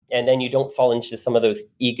And then you don't fall into some of those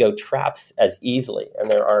ego traps as easily.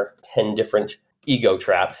 And there are 10 different ego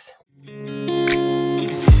traps.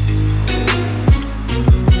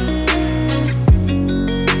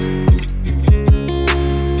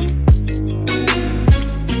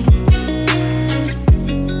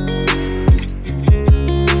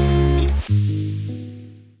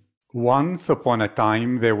 Once upon a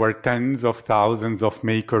time, there were tens of thousands of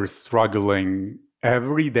makers struggling.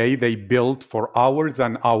 Every day they built for hours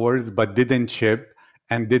and hours but didn't ship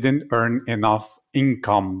and didn't earn enough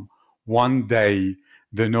income. One day,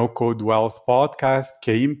 the No Code Wealth podcast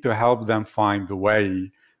came to help them find the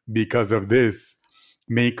way. Because of this,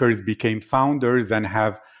 makers became founders and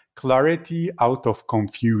have clarity out of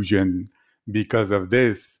confusion. Because of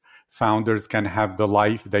this, founders can have the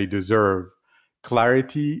life they deserve.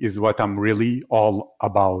 Clarity is what I'm really all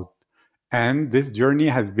about. And this journey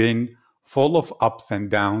has been full of ups and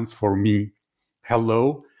downs for me.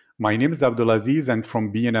 Hello, my name is Abdulaziz, and from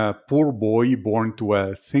being a poor boy born to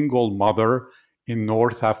a single mother in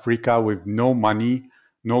North Africa with no money,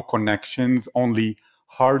 no connections, only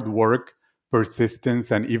hard work,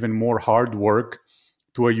 persistence, and even more hard work,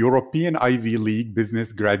 to a European Ivy League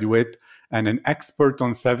business graduate and an expert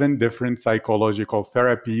on 7 different psychological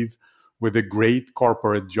therapies with a great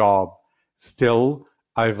corporate job. Still,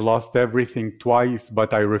 I've lost everything twice,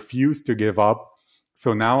 but I refuse to give up.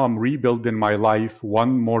 So now I'm rebuilding my life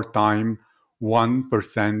one more time,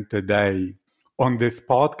 1% a day. On this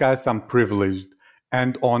podcast, I'm privileged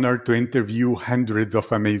and honored to interview hundreds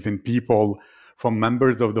of amazing people, from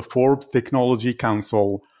members of the Forbes Technology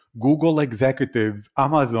Council, Google executives,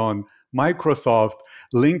 Amazon, Microsoft,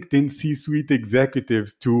 LinkedIn C-suite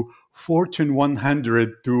executives, to Fortune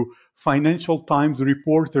 100, to Financial Times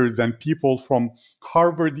reporters and people from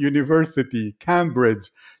Harvard University, Cambridge,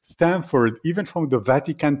 Stanford, even from the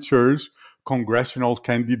Vatican Church, congressional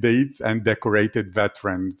candidates and decorated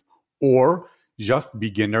veterans, or just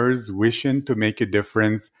beginners wishing to make a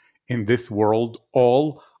difference in this world.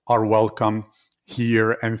 All are welcome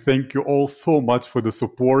here, and thank you all so much for the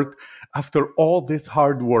support. After all this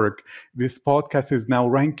hard work, this podcast is now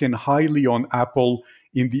ranking highly on Apple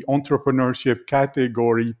in the entrepreneurship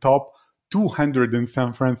category, top 200 in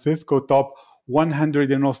San Francisco, top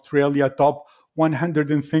 100 in Australia, top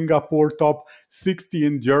 100 in Singapore, top 60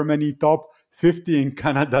 in Germany, top 50 in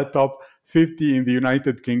Canada, top 50 in the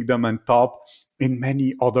United Kingdom, and top in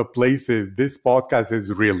many other places. This podcast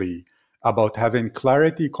is really about having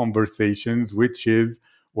clarity conversations, which is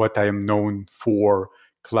what I am known for.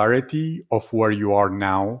 Clarity of where you are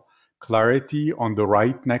now, clarity on the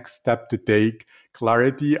right next step to take,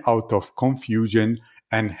 clarity out of confusion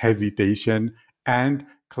and hesitation, and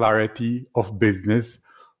clarity of business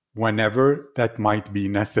whenever that might be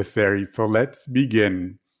necessary. So let's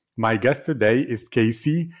begin. My guest today is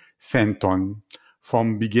Casey Fenton.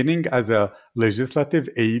 From beginning as a legislative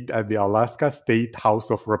aide at the Alaska State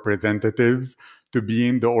House of Representatives to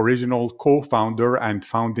being the original co-founder and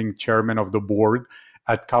founding chairman of the board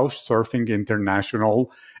at Couchsurfing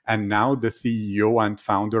International, and now the CEO and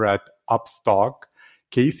founder at Upstock,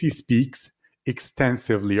 Casey speaks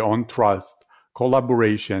extensively on trust,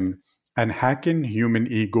 collaboration, and hacking human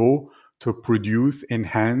ego to produce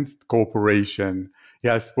enhanced cooperation. He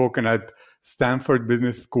has spoken at Stanford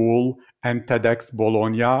Business School and TEDx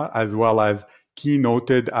Bologna, as well as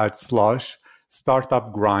keynoted at Slush,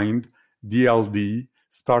 Startup Grind, DLD,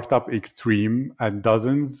 Startup Extreme, and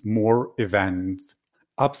dozens more events.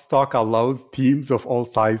 Upstock allows teams of all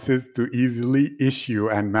sizes to easily issue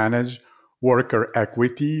and manage worker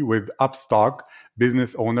equity. With Upstock,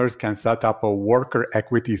 business owners can set up a worker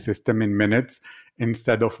equity system in minutes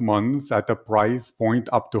instead of months at a price point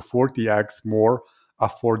up to 40x more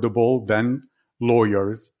affordable than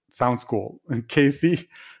lawyers. Sounds cool. And Casey,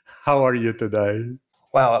 how are you today?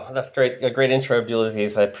 Wow, that's great. A great intro,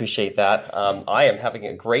 Abdulaziz. I appreciate that. I am having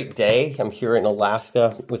a great day. I'm here in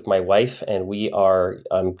Alaska with my wife, and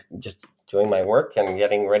I'm just doing my work and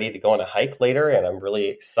getting ready to go on a hike later. And I'm really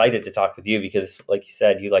excited to talk with you because, like you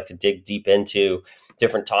said, you like to dig deep into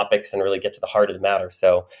different topics and really get to the heart of the matter.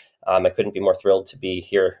 So I couldn't be more thrilled to be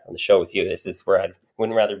here on the show with you. This is where I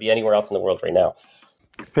wouldn't rather be anywhere else in the world right now.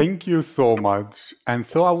 Thank you so much. And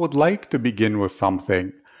so I would like to begin with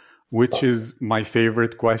something, which is my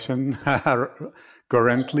favorite question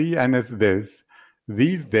currently, and is this.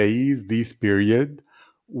 These days, this period,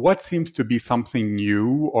 what seems to be something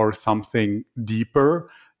new or something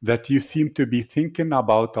deeper that you seem to be thinking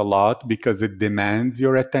about a lot because it demands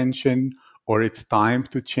your attention, or it's time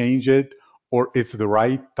to change it, or it's the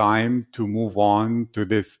right time to move on to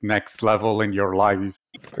this next level in your life?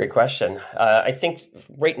 Great question. I think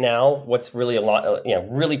right now, what's really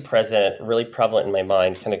really present, really prevalent in my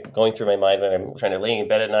mind, kind of going through my mind when I'm trying to lay in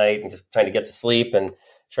bed at night and just trying to get to sleep and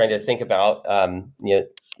trying to think about,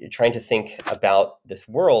 trying to think about this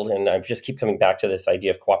world. And I just keep coming back to this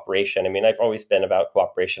idea of cooperation. I mean, I've always been about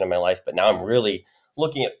cooperation in my life, but now I'm really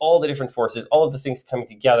looking at all the different forces, all of the things coming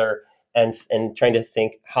together, and trying to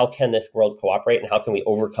think, how can this world cooperate and how can we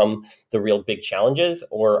overcome the real big challenges,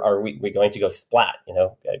 or are we going to go splat?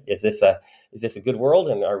 Is this a good world,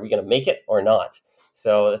 and are we going to make it or not?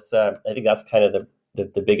 So that's I think that's kind of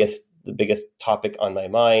the biggest topic on my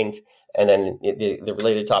mind. And then the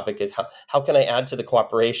related topic is how can I add to the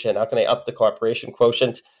cooperation? How can I up the cooperation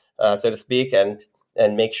quotient, so to speak, and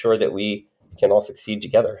make sure that we can all succeed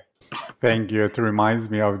together? Thank you. It reminds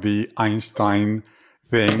me of the Einstein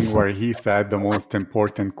thing where he said the most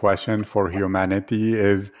important question for humanity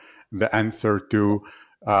is the answer to,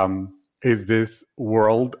 is this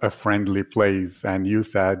world a friendly place? And you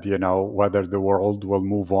said, whether the world will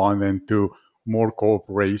move on into more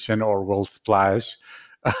cooperation or will splash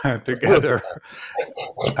together.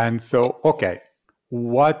 And so, okay,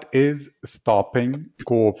 what is stopping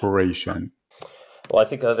cooperation? Well, I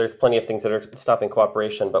think there's plenty of things that are stopping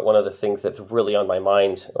cooperation, but one of the things that's really on my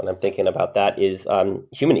mind when I'm thinking about that is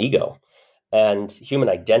human ego and human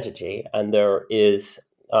identity. And there is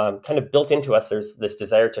kind of built into us, there's this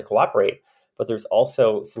desire to cooperate, but there's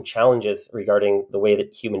also some challenges regarding the way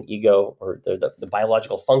that human ego, or the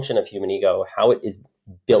biological function of human ego, how it is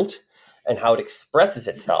built and how it expresses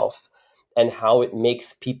itself and how it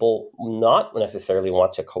makes people not necessarily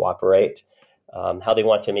want to cooperate. How they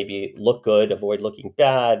want to maybe look good, avoid looking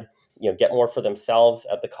bad, get more for themselves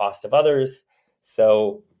at the cost of others.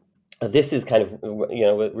 So this is kind of,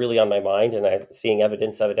 really on my mind, and I'm seeing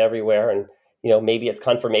evidence of it everywhere. And, maybe it's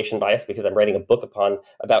confirmation bias because I'm writing a book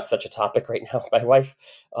about such a topic right now with my wife.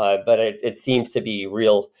 But it seems to be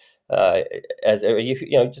real as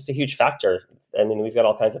just a huge factor. I mean, we've got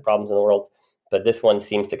all kinds of problems in the world, but this one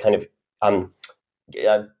seems to kind of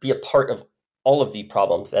be a part of all of the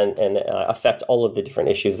problems and affect all of the different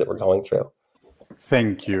issues that we're going through.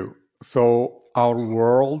 Thank you. So our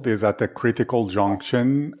world is at a critical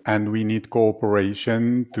junction and we need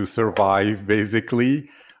cooperation to survive, basically.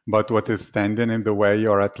 But what is standing in the way,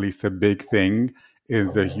 or at least a big thing,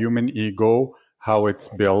 is the human ego, how it's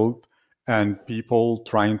built, and people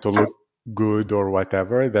trying to look good or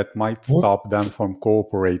whatever that might stop them from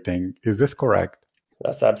cooperating. Is this correct?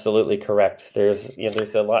 That's absolutely correct. There's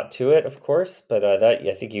a lot to it, of course, but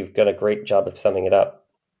I think you've done a great job of summing it up.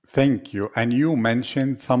 Thank you. And you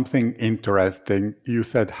mentioned something interesting. You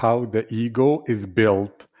said how the ego is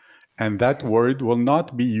built, and that word will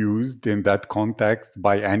not be used in that context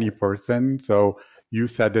by any person. So you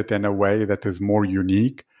said it in a way that is more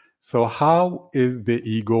unique. So how is the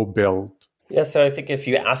ego built? Yeah, so I think if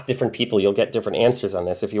you ask different people, you'll get different answers on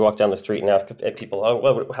this. If you walk down the street and ask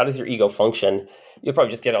people, how does your ego function? You'll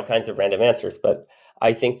probably just get all kinds of random answers. But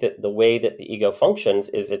I think that the way that the ego functions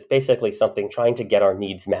is it's basically something trying to get our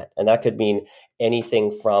needs met. And that could mean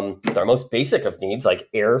anything from our most basic of needs, like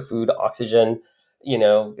air, food, oxygen,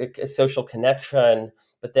 social connection.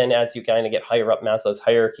 But then as you kind of get higher up Maslow's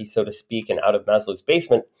hierarchy, so to speak, and out of Maslow's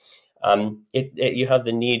basement, you have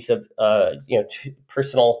the needs of,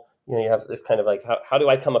 personal. You have this kind of like, how do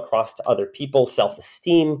I come across to other people,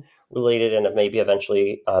 self-esteem related, and maybe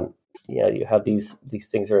eventually, you have these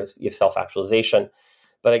things where you have self-actualization.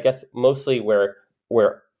 But I guess mostly where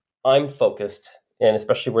I'm focused, and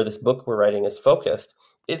especially where this book we're writing is focused,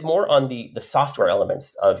 is more on the software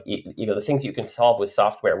elements of the things you can solve with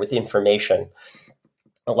software, with information.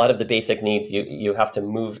 A lot of the basic needs, you have to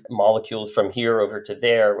move molecules from here over to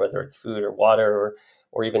there, whether it's food or water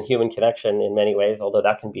or even human connection in many ways, although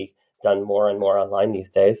that can be done more and more online these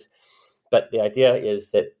days. But the idea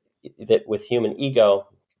is that with human ego,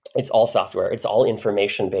 it's all software, it's all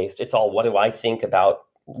information based. It's all, what do I think about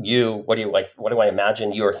you? What do I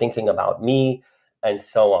imagine you are thinking about me, and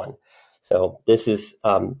so on. So this is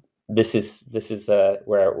where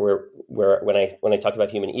when I talk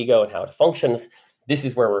about human ego and how it functions, this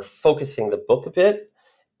is where we're focusing the book a bit.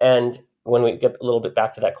 And when we get a little bit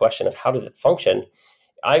back to that question of how does it function,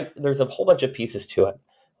 there's a whole bunch of pieces to it.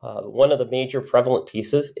 One of the major prevalent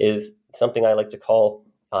pieces is something I like to call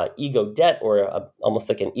ego debt, or almost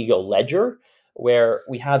like an ego ledger, where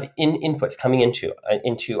we have inputs coming into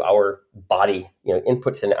our body,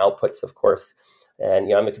 inputs and outputs, of course.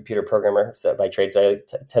 And I'm a computer programmer, so by trade, so I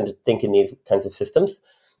tend to think in these kinds of systems.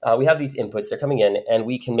 we have these inputs, they're coming in, and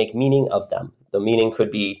we can make meaning of them. The meaning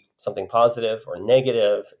could be something positive or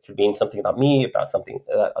negative. It could mean something about me, about something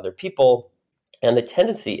about other people. And the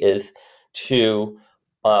tendency is to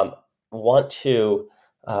want to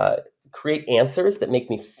create answers that make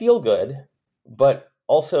me feel good, but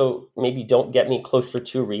also maybe don't get me closer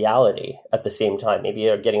to reality at the same time. Maybe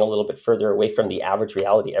you're getting a little bit further away from the average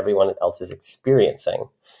reality everyone else is experiencing.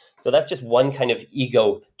 So that's just one kind of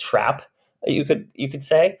ego trap, you could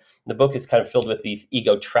say. The book is kind of filled with these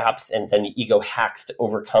ego traps and then the ego hacks to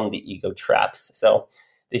overcome the ego traps. So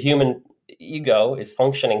the human ego is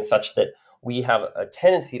functioning such that we have a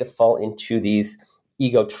tendency to fall into these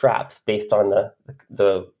ego traps based on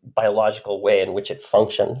the biological way in which it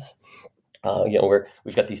functions.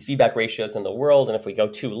 We've got these feedback ratios in the world, and if we go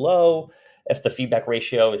too low, if the feedback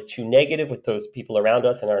ratio is too negative with those people around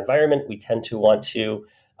us in our environment, we tend to want to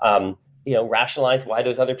rationalize why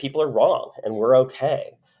those other people are wrong and we're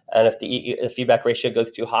okay. And if the feedback ratio goes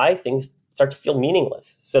too high, things start to feel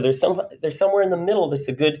meaningless. So there's somewhere in the middle that's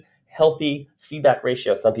a good, healthy feedback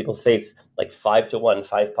ratio. Some people say it's like 5-1,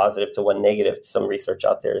 5 positive to 1 negative. Some research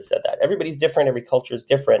out there has said that. Everybody's different. Every culture is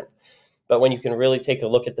different. But when you can really take a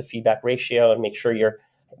look at the feedback ratio and make sure you're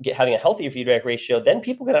having a healthy feedback ratio, then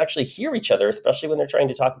people can actually hear each other, especially when they're trying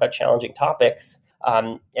to talk about challenging topics.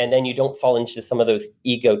 And then you don't fall into some of those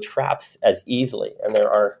ego traps as easily. And there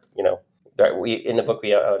are, in the book,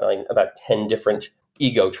 we outline about 10 different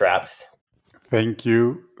ego traps. Thank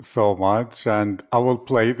you so much. And I will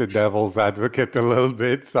play the devil's advocate a little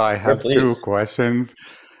bit. So I have two questions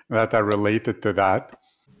that are related to that.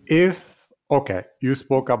 You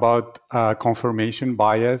spoke about confirmation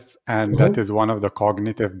bias, and that is one of the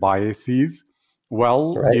cognitive biases.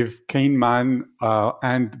 Well, right. If Kahneman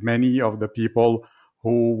and many of the people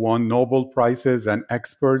who won Nobel Prizes and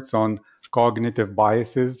experts on cognitive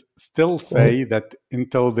biases still say that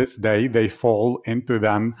until this day they fall into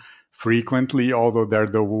them frequently, although they're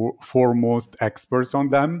the foremost experts on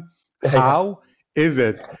them. How is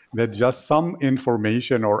it that just some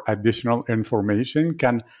information or additional information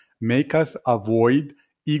can make us avoid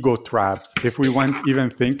ego traps? If we went even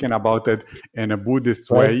thinking about it in a Buddhist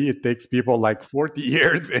way, it takes people like 40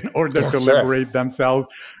 years in order to liberate themselves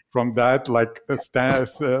from that, like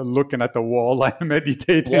looking at the wall and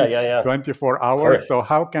meditating 24 hours. So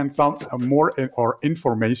how can some more or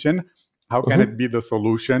information, how can it be the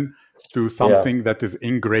solution to something that is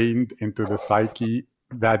ingrained into the psyche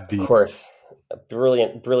that deep? Of course. A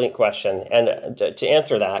brilliant question. And to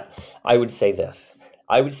answer that, I would say this.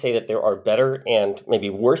 I would say that there are better and maybe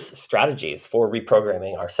worse strategies for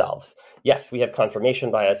reprogramming ourselves. Yes, we have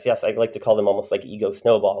confirmation bias. Yes, I'd like to call them almost like ego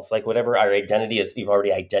snowballs, like whatever our identity is we've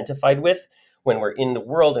already identified with when we're in the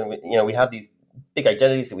world. And we have these big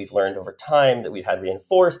identities that we've learned over time, that we've had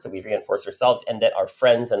reinforced, that we've reinforced ourselves, and that our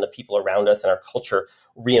friends and the people around us and our culture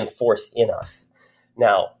reinforce in us.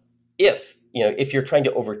 Now, if you're trying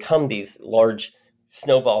to overcome these large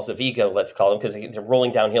snowballs of ego, let's call them, because they're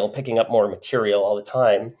rolling downhill, picking up more material all the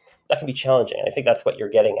time, that can be challenging. I think that's what you're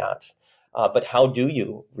getting at. But how do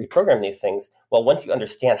you reprogram these things? Well, once you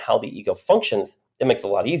understand how the ego functions, it makes it a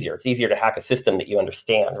lot easier. It's easier to hack a system that you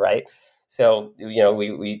understand, right? So,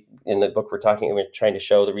 we in the book we're trying to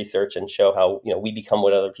show the research and show how, we become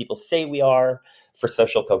what other people say we are for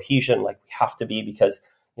social cohesion, like we have to be, because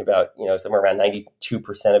somewhere around 92%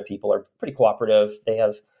 of people are pretty cooperative. They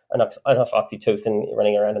have enough oxytocin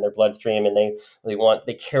running around in their bloodstream, and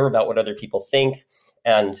they care about what other people think,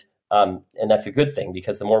 and that's a good thing,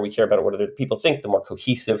 because the more we care about what other people think, the more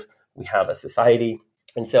cohesive we have a society.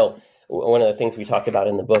 And so one of the things we talk about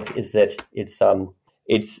in the book is that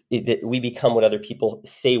that we become what other people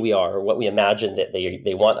say we are, or what we imagine that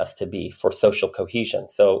they want us to be for social cohesion.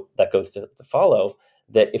 So that goes to follow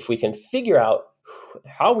that if we can figure out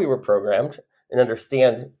how we were programmed and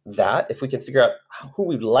understand that, if we can figure out who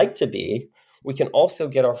we'd like to be, we can also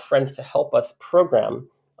get our friends to help us program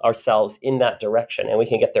ourselves in that direction, and we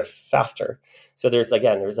can get there faster. So there's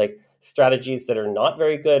like strategies that are not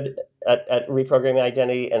very good at reprogramming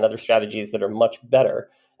identity, and other strategies that are much better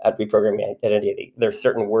at reprogramming identity. There's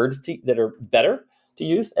certain words that are better to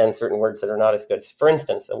use, and certain words that are not as good. For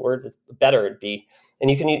instance, a word that's better would be, and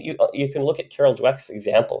you can look at Carol Dweck's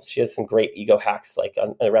examples. She has some great ego hacks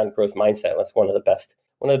around growth mindset. That's one of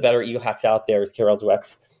the better ego hacks out there is Carol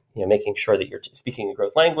Dweck's, making sure that you're speaking a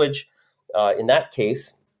growth language. In that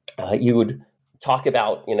case, you would talk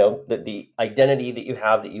about, the identity that you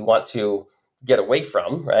have that you want to get away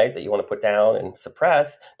from, right? That you want to put down and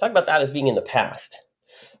suppress. Talk about that as being in the past.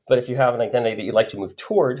 But if you have an identity that you'd like to move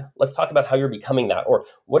toward, let's talk about how you're becoming that, or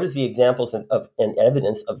what is the examples and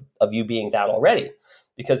evidence of you being that already?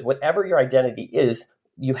 Because whatever your identity is,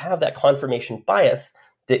 you have that confirmation bias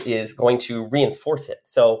that is going to reinforce it.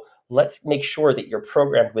 So let's make sure that you're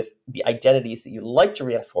programmed with the identities that you like to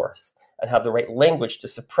reinforce and have the right language to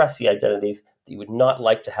suppress the identities that you would not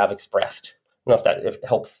like to have expressed. I don't know if that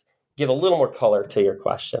helps give a little more color to your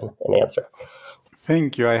question and answer.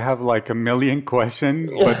 Thank you. I have like a million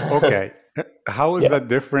questions, but okay. How is that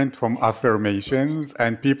different from affirmations?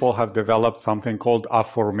 And people have developed something called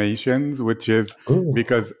affirmations, which is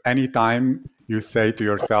because anytime you say to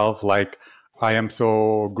yourself, like, I am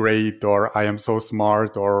so great, or I am so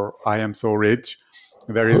smart, or I am so rich,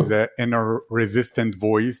 there is an inner resistant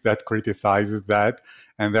voice that criticizes that.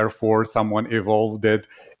 And therefore, someone evolved it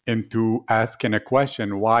into asking a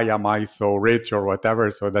question, why am I so rich, or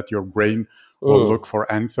whatever, so that your brain will look for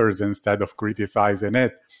answers instead of criticizing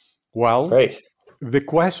it. Well, the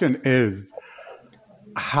question is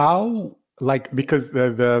how, like, because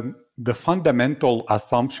the fundamental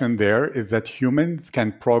assumption there is that humans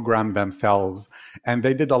can program themselves. And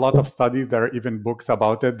they did a lot of studies. There are even books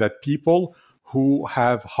about it, that people who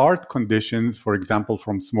have heart conditions, for example,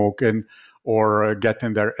 from smoking or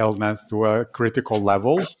getting their illness to a critical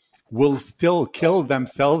level, will still kill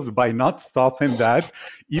themselves by not stopping that.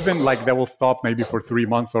 Even like they will stop maybe for 3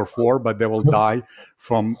 months or 4, but they will die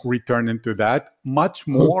from returning to that much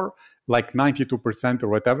more, like 92% or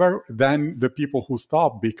whatever, than the people who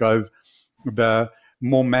stop, because the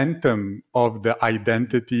momentum of the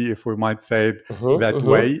identity, if we might say it that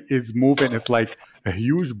way, is moving. It's like a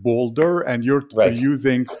huge boulder, and you're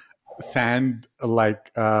using sand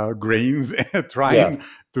like grains trying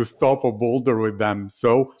to stop a boulder with them.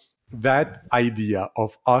 So that idea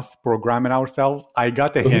of us programming ourselves, I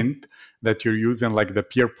got a hint that you're using like the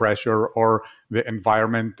peer pressure or the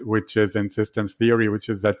environment, which is in systems theory, which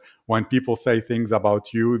is that when people say things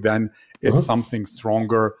about you, then it's something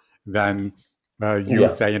stronger than you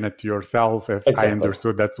saying it to yourself. If I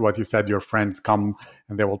understood, that's what you said, your friends come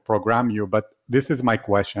and they will program you. But this is my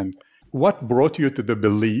question. What brought you to the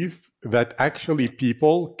belief that actually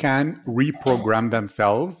people can reprogram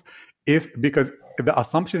themselves? Because the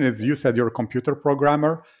assumption is, you said you're a computer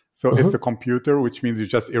programmer, so it's a computer, which means you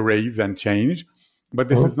just erase and change. But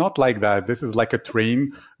this is not like that. This is like a train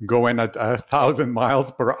going at 1,000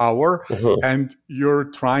 miles per hour, and you're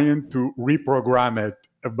trying to reprogram it.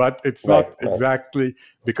 But it's not exactly,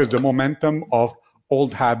 because the momentum of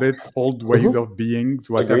old habits, old ways of being,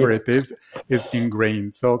 whatever it is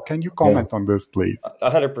ingrained. So can you comment on this, please?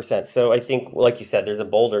 100%. So I think, like you said, there's a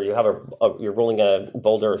boulder. You have you're rolling a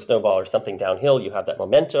boulder or snowball or something downhill. You have that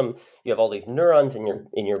momentum. You have all these neurons in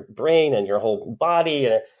your brain and your whole body,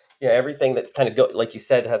 and everything that's kind of like you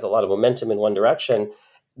said, has a lot of momentum in one direction.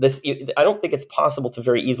 I don't think it's possible to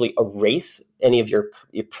very easily erase any of your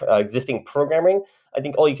existing programming. I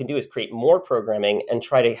think all you can do is create more programming and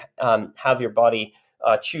try to have your body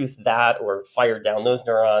choose that or fire down those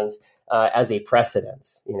neurons as a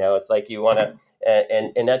precedence. It's like you want to,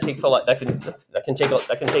 and that takes a lot. That can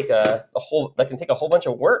take a whole bunch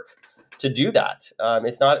of work to do that.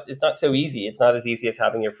 It's not so easy. It's not as easy as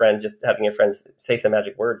having your friends say some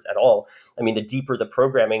magic words at all. I mean, the deeper the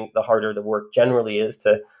programming, the harder the work generally is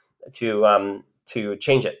to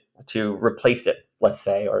change it, to replace it, let's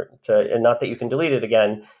say, and not that you can delete it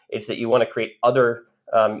again. It's that you want to create other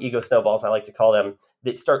ego snowballs, I like to call them,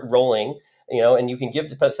 that start rolling. And you can give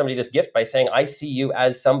somebody this gift by saying, I see you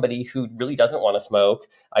as somebody who really doesn't want to smoke.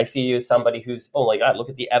 I see you as somebody who's, oh my God, look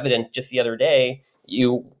at the evidence. Just the other day,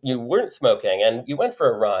 you weren't smoking and you went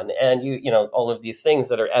for a run, and all of these things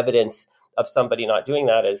that are evidence of somebody not doing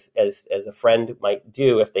that as a friend might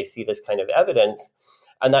do if they see this kind of evidence.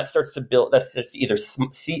 And that starts to build,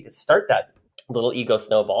 start that little ego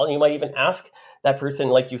snowball. And you might even ask that person,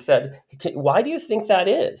 like you said, why do you think that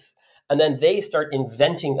is? And then they start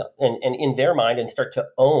inventing and in their mind and start to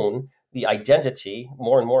own the identity,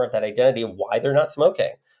 more and more of that identity of why they're not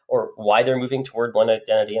smoking, or why they're moving toward one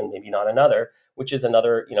identity and maybe not another, which is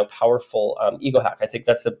another powerful ego hack. I think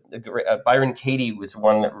that's Byron Katie was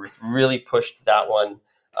one that really pushed that one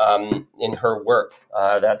in her work.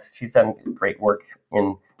 She's done great work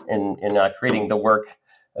in creating the work.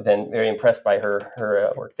 I've been very impressed by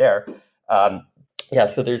her work there.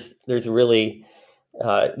 So there's really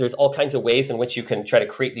there's all kinds of ways in which you can try to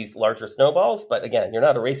create these larger snowballs. But again, you're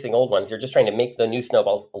not erasing old ones. You're just trying to make the new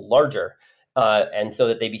snowballs larger, and so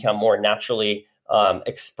that they become more naturally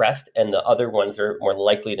expressed, and the other ones are more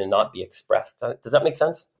likely to not be expressed. Does that make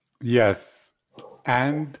sense? Yes.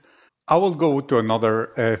 And I will go to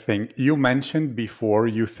another thing. You mentioned before,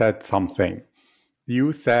 you said something.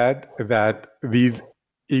 You said that these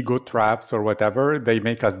ego traps or whatever, they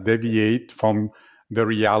make us deviate from the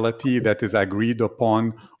reality that is agreed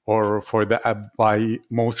upon or for the by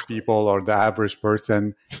most people or the average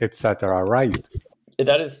person, etc. Right?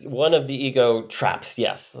 That is one of the ego traps.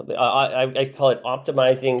 Yes, I call it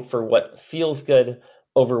optimizing for what feels good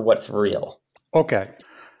over what's real. Okay.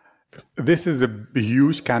 This is a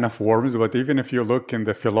huge can of worms, but even if you look in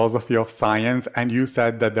the philosophy of science, and you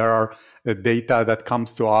said that there are data that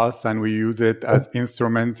comes to us and we use it as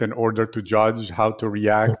instruments in order to judge how to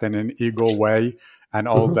react in an ego way and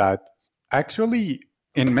all that. Actually,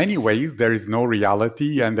 in many ways, there is no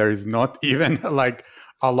reality, and there is not even like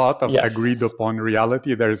a lot of agreed upon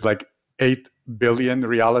reality. There's like 8 billion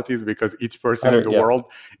realities, because each person in the world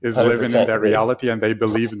is living in their reality, and they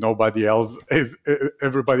believe nobody else is,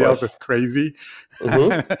 everybody else is crazy.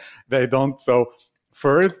 They don't. So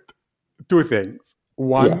first, two things.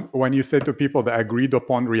 One, when you say to people the agreed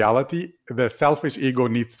upon reality, the selfish ego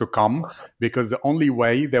needs to come, because the only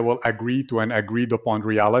way they will agree to an agreed upon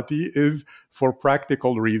reality is for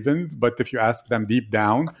practical reasons. But if you ask them deep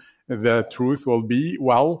down, the truth will be,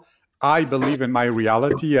 well, I believe in my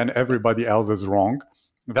reality and everybody else is wrong.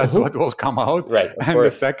 That's what will come out. Right, and the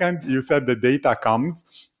second, you said the data comes.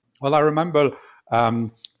 Well, I remember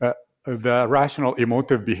the rational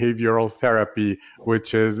emotive behavioral therapy,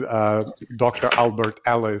 which is Dr. Albert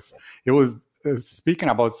Ellis. He was speaking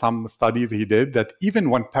about some studies he did that even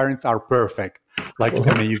when parents are perfect, like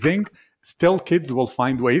amazing, still kids will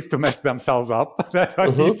find ways to mess themselves up. That's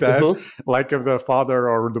what he said. Like if the father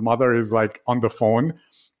or the mother is like on the phone,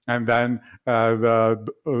 and then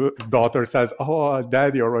the daughter says, "Oh,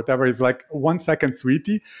 daddy," or whatever. Is like, "1 second,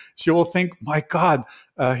 sweetie." She will think, "My God,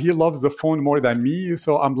 he loves the phone more than me,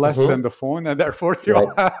 so I'm less than the phone," and therefore, you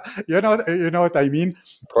know what I mean.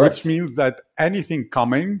 Which means that anything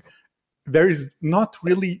coming, there is not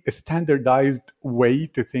really a standardized way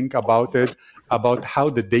to think about it, about how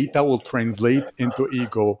the data will translate into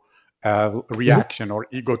ego reaction or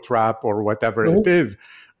ego trap or whatever it is.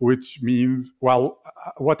 Which means, well,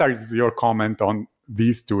 what is your comment on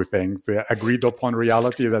these two things? Agreed upon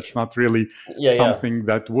reality, that's not really something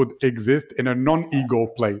that would exist in a non-ego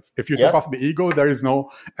place. If you took off the ego, there is no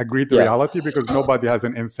agreed reality, because nobody has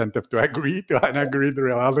an incentive to agree to an agreed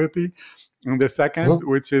reality. And the second,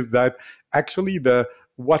 which is that actually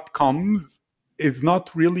what comes is not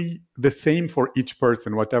really the same for each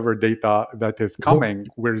person, whatever data that is coming.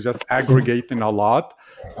 We're just aggregating a lot,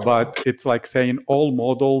 but it's like saying all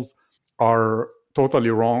models are totally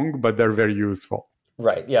wrong, but they're very useful.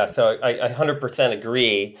 Right. Yeah. So I 100%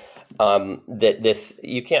 agree that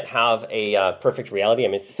you can't have a perfect reality. I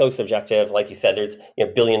mean, it's so subjective. Like you said, there's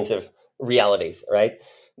billions of realities, right?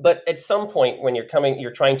 But at some point when you're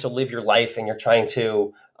trying to live your life, and you're trying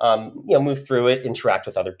to move through it, interact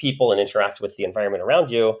with other people, and interact with the environment around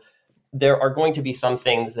you, there are going to be some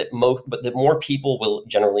things that more people will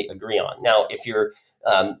generally agree on. Now, if you're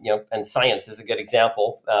and science is a good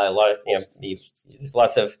example. There's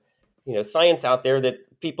lots of science out there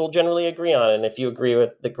that people generally agree on, and if you agree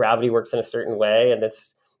with that gravity works in a certain way, and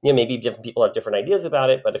it's maybe different people have different ideas about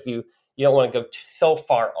it, but if you don't want to go so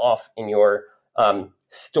far off in your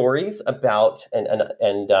stories about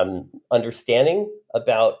and understanding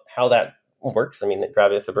about how that works. I mean,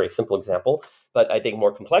 gravity is a very simple example, but I think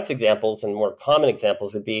more complex examples and more common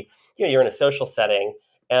examples would be, you're in a social setting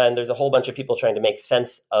and there's a whole bunch of people trying to make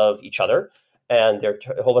sense of each other. And there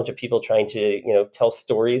are a whole bunch of people trying to, tell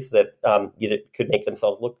stories that either could make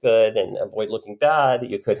themselves look good and avoid looking bad.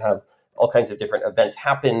 You could have all kinds of different events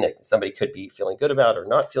happen that somebody could be feeling good about or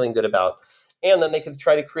not feeling good about. And then they could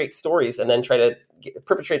try to create stories and then try to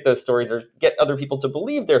perpetrate those stories or get other people to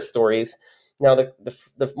believe their stories. Now,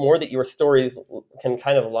 the more that your stories can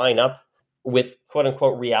kind of line up with quote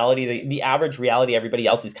unquote reality, the average reality everybody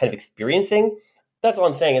else is kind of experiencing, that's all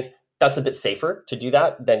I'm saying is that's a bit safer to do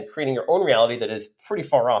that than creating your own reality that is pretty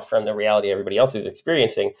far off from the reality everybody else is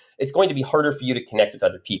experiencing. It's going to be harder for you to connect with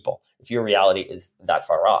other people if your reality is that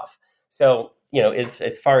far off. So,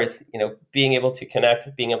 as far as, being able to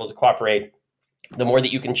connect, being able to cooperate, the more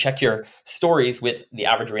that you can check your stories with the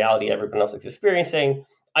average reality everyone else is experiencing,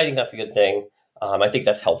 I think that's a good thing. I think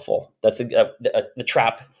that's helpful. That's the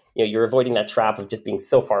trap. You're avoiding that trap of just being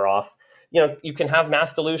so far off. You can have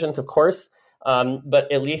mass delusions, of course,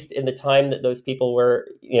 but at least in the time that those people were,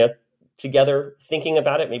 together thinking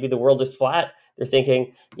about it, maybe the world is flat. They're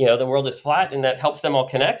thinking, the world is flat, and that helps them all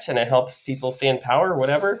connect, and it helps people stay in power, or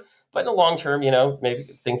whatever. But in the long term, maybe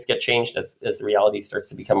things get changed as the reality starts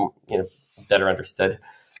to become, better understood.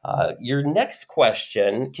 Your next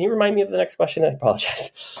question, can you remind me of the next question? I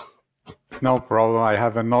apologize. No problem. I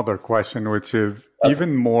have another question, which is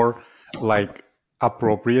even more like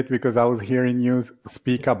appropriate because I was hearing you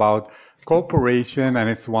speak about cooperation and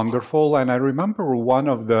it's wonderful. And I remember one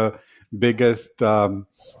of the biggest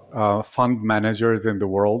fund managers in the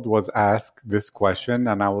world was asked this question,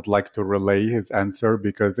 and I would like to relay his answer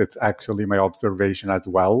because it's actually my observation as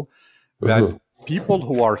well, that people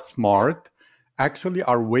who are smart actually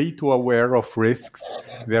are way too aware of risks.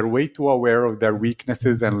 They're way too aware of their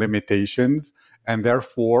weaknesses and limitations, and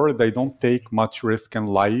therefore they don't take much risk in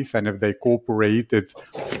life. And if they cooperate, it's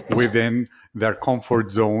within their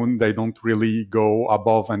comfort zone. They don't really go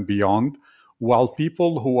above and beyond. While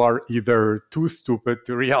people who are either too stupid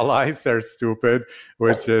to realize they're stupid,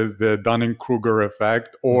 which is the Dunning-Kruger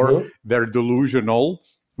effect, or they're delusional,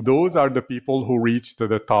 those are the people who reach to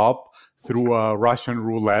the top through a Russian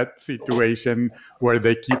roulette situation where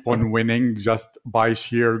they keep on winning just by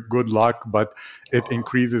sheer good luck, but it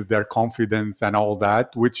increases their confidence and all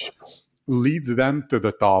that, which leads them to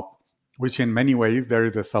the top, which in many ways there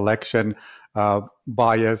is a selection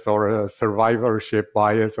bias or a survivorship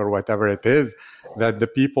bias or whatever it is, that the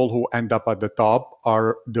people who end up at the top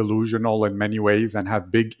are delusional in many ways and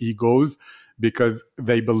have big egos because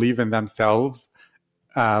they believe in themselves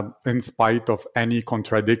in spite of any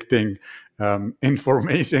contradicting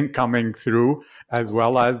information coming through, as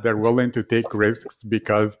well as they're willing to take risks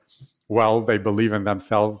because, well, they believe in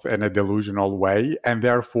themselves in a delusional way. And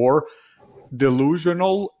therefore,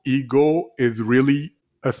 delusional ego is really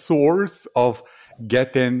a source of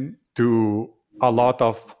getting to a lot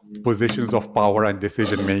of positions of power and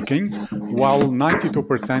decision making, while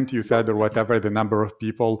 92% you said, or whatever the number of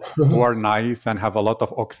people who are nice and have a lot of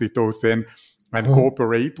oxytocin and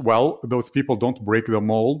cooperate, well, those people don't break the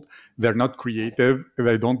mold. They're not creative.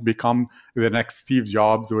 They don't become the next Steve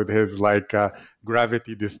Jobs with his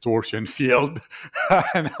gravity distortion field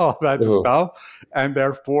and all that stuff. And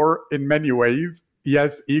therefore, in many ways,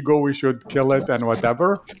 yes, ego, we should kill it and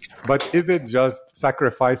whatever. But is it just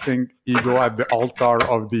sacrificing ego at the altar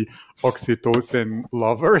of the oxytocin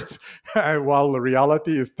lovers? While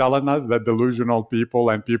reality is telling us that delusional people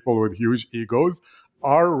and people with huge egos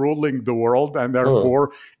are ruling the world, and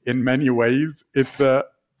therefore, in many ways,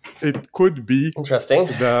 it could be interesting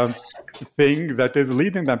the thing that is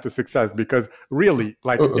leading them to success. Because really,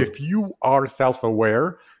 if you are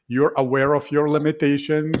self-aware, you're aware of your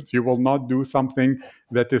limitations, you will not do something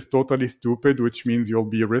that is totally stupid, which means you'll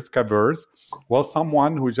be risk averse. Well,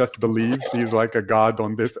 someone who just believes he's like a god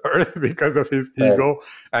on this earth because of his ego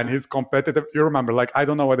and his competitive, you remember, I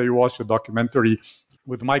don't know whether you watched a documentary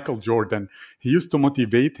with Michael Jordan. He used to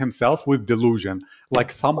motivate himself with delusion.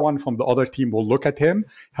 Someone from the other team will look at him,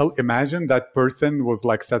 he'll imagine that person was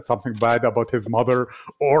said something bad about his mother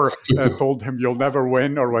or told him you'll never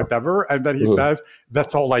win or whatever. And then he says,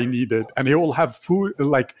 that's all I needed. And he will have food,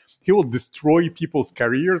 he will destroy people's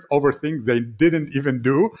careers over things they didn't even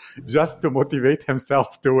do just to motivate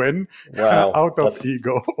himself to win out of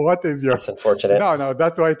ego. What is your... That's unfortunate. No,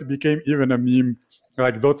 that's why it became even a meme.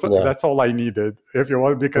 That's all I needed, if you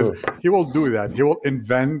want, because he will do that. He will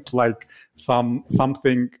invent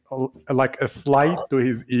something like a slight to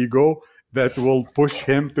his ego that will push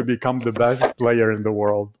him to become the best player in the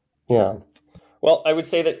world. Yeah. Well, I would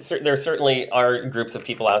say that there certainly are groups of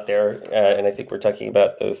people out there, and I think we're talking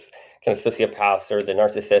about those kind of sociopaths or the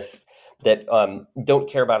narcissists that don't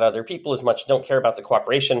care about other people as much, don't care about the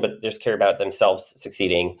cooperation, but just care about themselves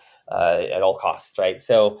succeeding at all costs, right?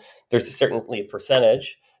 So there's certainly a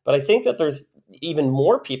percentage, but I think that there's even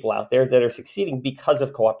more people out there that are succeeding because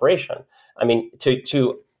of cooperation. I mean,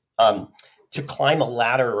 to climb a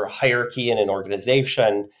ladder or a hierarchy in an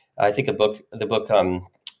organization, I think the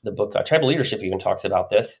book Tribal Leadership even talks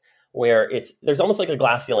about this, where there's almost like a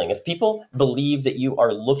glass ceiling. If people believe that you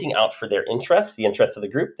are looking out for their interests, the interests of the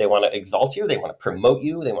group, they want to exalt you, they want to promote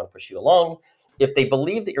you, they want to push you along. If they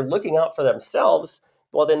believe that you're looking out for themselves,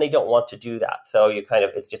 well, then they don't want to do that. So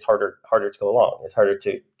it's just harder to go along. It's harder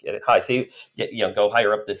to get it high. So you go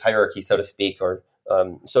higher up this hierarchy, so to speak, or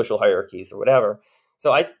social hierarchies or whatever.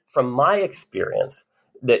 So from my experience,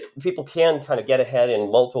 that people can kind of get ahead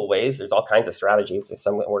in multiple ways. There's all kinds of strategies. There's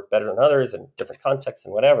some that work better than others in different contexts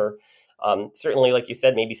and whatever. Certainly, like you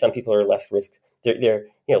said, maybe some people are less risk. They're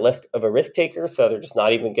less of a risk taker, so they're just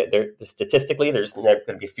not even statistically. There's going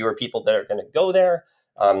to be fewer people that are going to go there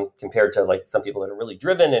compared to some people that are really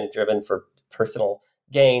driven for personal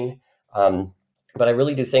gain. But I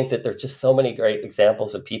really do think that there's just so many great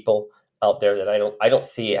examples of people out there that I don't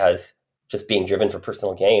see as just being driven for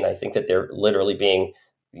personal gain. I think that they're literally being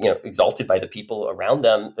exalted by the people around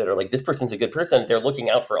them that are this person's a good person. They're looking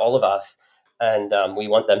out for all of us, and we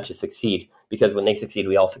want them to succeed, because when they succeed,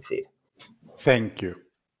 we all succeed. Thank you.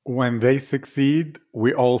 When they succeed,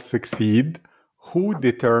 we all succeed. who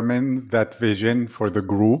determines that vision for the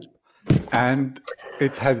group? And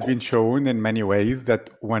it has been shown in many ways that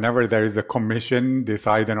whenever there is a commission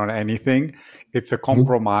deciding on anything, it's a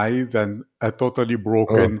compromise and a totally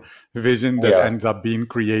broken vision that Yeah. ends up being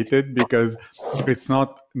created, because it's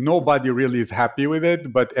not, nobody really is happy with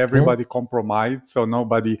it, but everybody compromised, so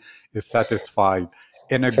nobody is satisfied.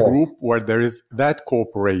 In a Sure. group where there is that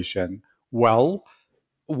cooperation, well,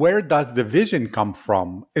 where does the vision come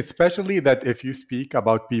from? Especially that if you speak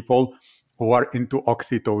about people who are into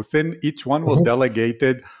oxytocin, each one will delegate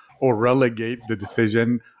it or relegate the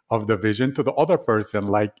decision of the vision to the other person.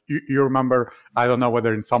 Like you remember, I don't know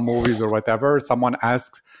whether in some movies or whatever, someone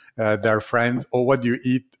asks their friends, "Oh, what do you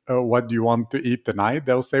eat? What do you want to eat tonight?"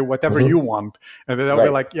 They'll say, "Whatever you want," and then they'll be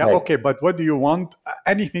like, "Yeah, okay, but what do you want?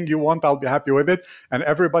 Anything you want, I'll be happy with it." And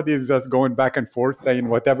everybody is just going back and forth saying,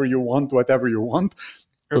 "Whatever you want, whatever you want."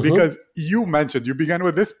 Because you mentioned, you began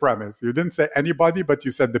with this premise. You didn't say anybody, but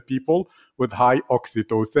you said the people with high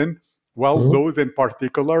oxytocin. Well, those in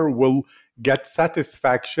particular will get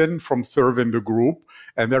satisfaction from serving the group,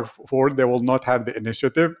 and therefore they will not have the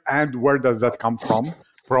initiative. And where does that come from?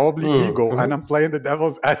 Probably ego. And I'm playing the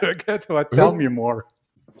devil's advocate, but tell me more.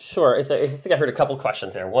 Sure. I think I heard a couple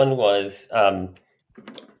questions there. One was,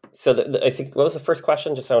 I think, what was the first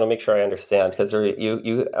question? Just I want to make sure I understand, because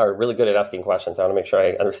you are really good at asking questions. I want to make sure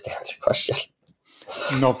I understand the question.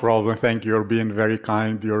 No problem. Thank you. You're being very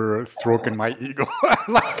kind. You're stroking my ego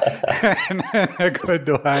in a good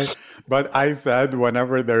way. But I said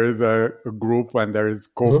whenever there is a group, when there is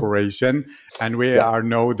cooperation, and we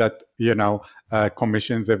know that,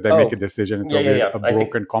 commissions, if they make a decision, it will be a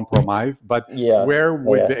broken compromise. But where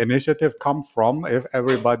would the initiative come from if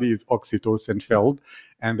everybody is oxytocin filled?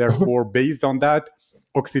 And therefore, based on that,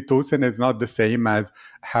 oxytocin is not the same as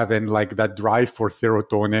having like that drive for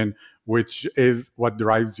serotonin, which is what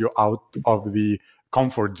drives you out of the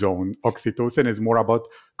comfort zone. Oxytocin is more about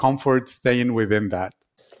comfort, staying within that.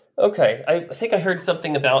 Okay. I think I heard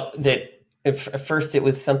something about that. At first, it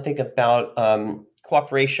was something about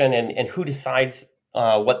cooperation and who decides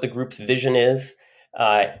what the group's vision is.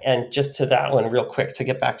 And just to that one, real quick, to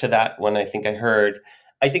get back to that one, I think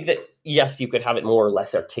that, yes, you could have it more or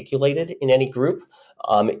less articulated in any group.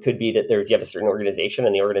 It could be that you have a certain organization,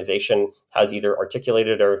 and the organization has either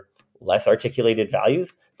articulated or less articulated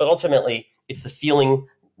values. But ultimately, it's the feeling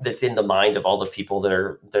that's in the mind of all the people that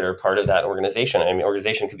are part of that organization. I mean,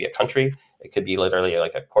 organization could be a country, it could be literally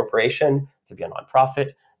like a corporation, it could be a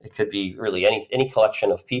nonprofit, it could be really any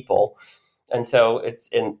collection of people. And so it's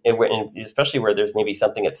especially where there's maybe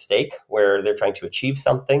something at stake, where they're trying to achieve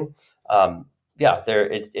something.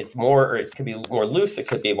 It's more, or it could be more loose, it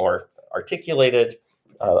could be more articulated.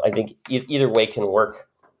 I think either way can work.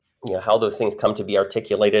 How those things come to be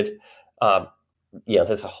articulated.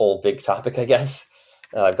 There's a whole big topic, I guess.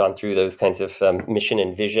 I've gone through those kinds of mission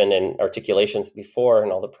and vision and articulations before,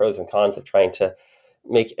 and all the pros and cons of trying to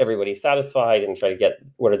make everybody satisfied and try to get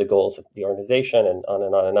what are the goals of the organization, and on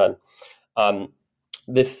and on and on.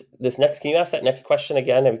 This next, can you ask that next question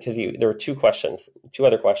again? Because there were two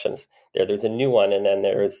other questions there. There's a new one, and then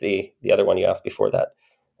there's the other one you asked before that.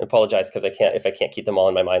 I apologize because if I can't keep them all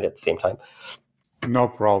in my mind at the same time. No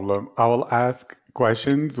problem. I will ask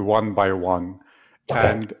questions one by one. Okay.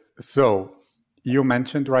 And so you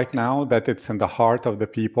mentioned right now that it's in the heart of the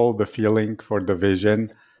people, the feeling for the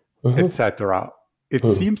vision, etc. It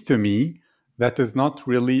seems to me that is not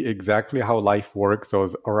really exactly how life works,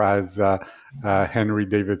 or as Henry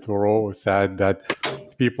David Thoreau said, that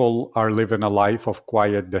people are living a life of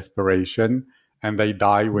quiet desperation, and they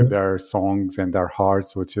die with their songs in their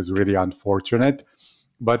hearts, which is really unfortunate.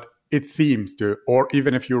 But it seems to, or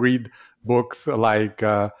even if you read books like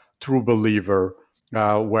True Believer,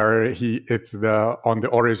 where it's on the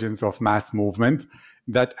origins of mass movement,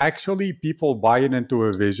 that actually people buying into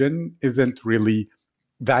a vision isn't really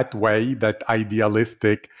that way, that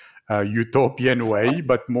idealistic, utopian way,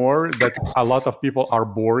 but more that a lot of people are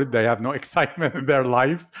bored, they have no excitement in their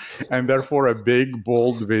lives, and therefore a big,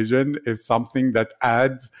 bold vision is something that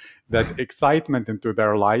adds that excitement into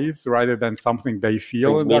their lives rather than something they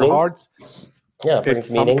feel in their hearts. Yeah, it's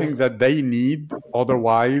something that they need,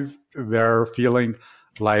 otherwise they're feeling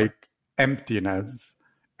like emptiness,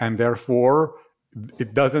 and therefore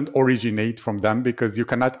it doesn't originate from them, because you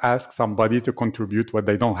cannot ask somebody to contribute what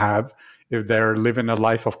they don't have. If they're living a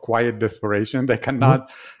life of quiet desperation, they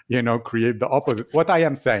cannot, create the opposite. What I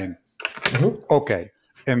am saying, okay,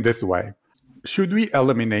 in this way, should we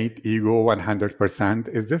eliminate ego 100%?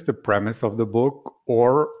 Is this the premise of the book,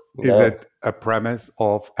 or is it a premise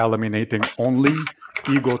of eliminating only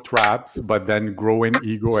ego traps, but then growing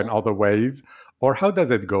ego in other ways? Or how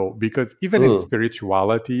does it go? Because even in Mm.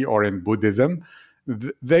 spirituality or in Buddhism,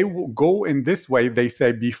 they will go in this way. They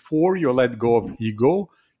say before you let go of ego,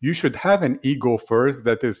 you should have an ego first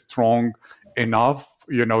that is strong enough,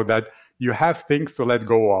 that you have things to let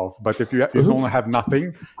go of. But if you don't have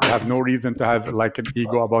nothing, you have no reason to have like an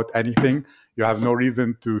ego about anything. You have no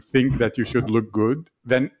reason to think that you should look good.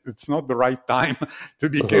 Then it's not the right time to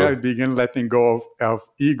begin letting go of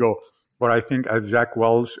ego. Or I think, as Jack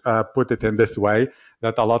Welch put it in this way,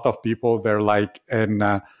 that a lot of people, they're like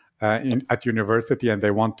at university and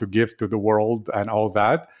they want to give to the world and all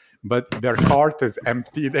that, but their cart is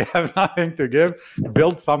empty. They have nothing to give.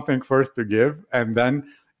 Build something first to give, and then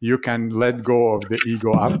you can let go of the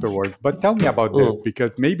ego afterwards. But tell me about this,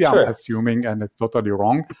 because maybe I'm Sure. assuming, and it's totally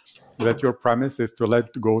wrong, that your premise is to let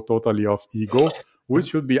go totally of ego,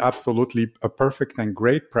 which would be absolutely a perfect and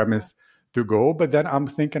great premise to go. But then I'm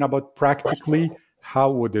thinking about practically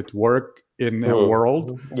how would it work in a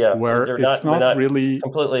world Yeah, where it's we're not not really.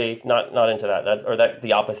 completely not into that. That's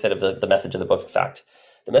the opposite of the message of the book. In fact,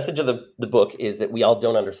 the message of the book is that we all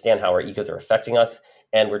don't understand how our egos are affecting us,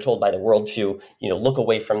 and we're told by the world to look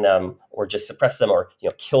away from them or just suppress them or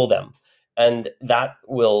kill them. And that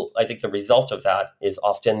will, I think, the result of that is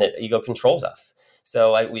often that ego controls us.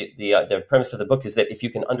 So the premise of the book is that if you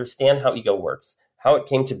can understand how ego works, how it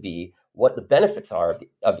came to be, what the benefits are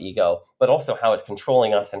of ego, but also how it's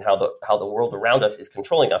controlling us and how the world around us is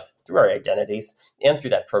controlling us through our identities and through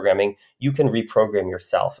that programming, you can reprogram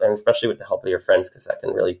yourself, and especially with the help of your friends, because that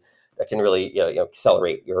can really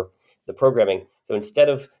accelerate the programming. So instead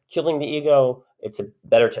of killing the ego, it's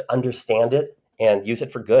better to understand it and use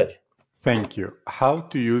it for good. Thank you. How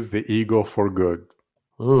to use the ego for good?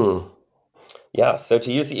 Yeah. So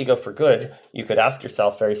to use the ego for good, you could ask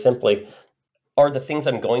yourself very simply, are the things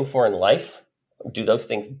I'm going for in life, do those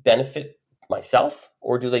things benefit myself,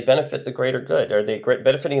 or do they benefit the greater good? Are they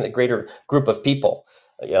benefiting the greater group of people?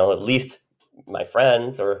 At least my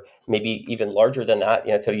friends, or maybe even larger than that.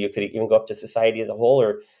 You could even go up to society as a whole,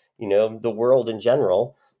 or the world in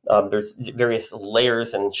general. There's various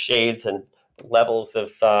layers and shades and levels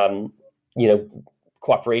of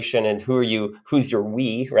cooperation, and who's your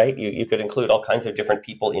we, right? You could include all kinds of different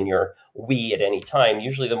people in your we at any time.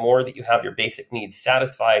 Usually the more that you have your basic needs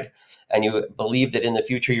satisfied and you believe that in the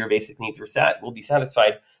future your basic needs will be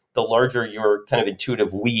satisfied, the larger your kind of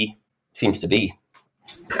intuitive we seems to be.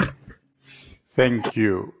 Thank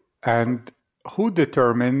you. And who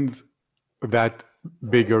determines that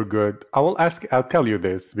bigger good? I'll tell you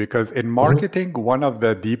this, because in marketing, one of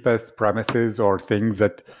the deepest premises or things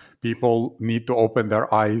that people need to open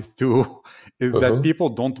their eyes to is that people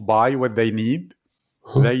don't buy what they need.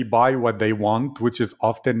 They buy what they want, which is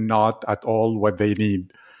often not at all what they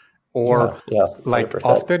need. Or Yeah, like 100%.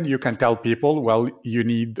 often you can tell people, well, you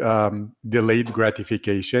need delayed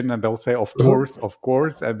gratification, and they'll say, of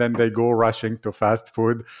course, and then they go rushing to fast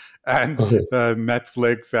food and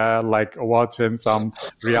Netflix, like watching some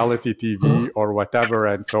reality TV or whatever.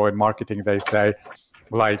 And so in marketing they say,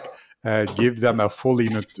 like, give them a fully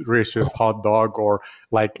nutritious hot dog, or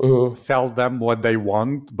like sell them what they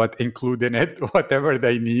want but include in it whatever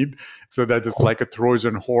they need, so that it's like a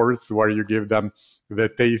Trojan horse where you give them the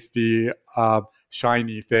tasty,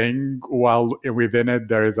 shiny thing, while within it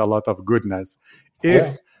there is a lot of goodness.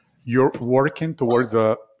 If you're working towards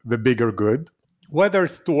the bigger good, whether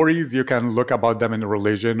stories you can look about them in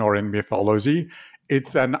religion or in mythology,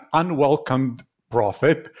 it's an unwelcomed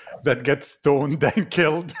prophet that gets stoned and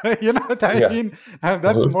killed. You know what I mean? And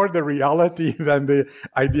that's more the reality than the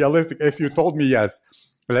idealistic. If you told me, yes,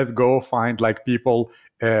 let's go find like people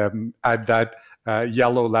at that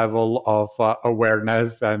yellow level of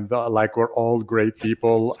awareness, and like we're all great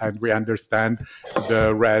people and we understand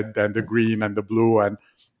the red and the green and the blue and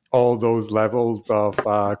all those levels of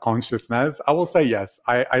consciousness, I will say yes,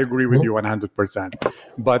 I agree with you 100%.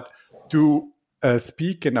 But to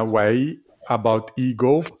speak in a way about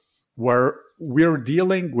ego where we're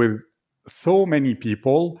dealing with so many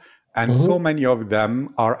people, and so many of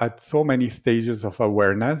them are at so many stages of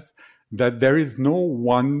awareness, that there is no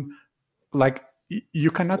one, like,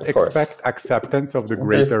 you cannot expect acceptance of the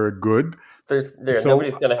greater good.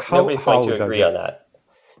 Nobody's going to agree on that.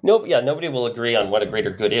 Nobody will agree on what a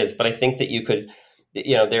greater good is. But I think that you could,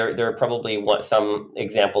 there are probably some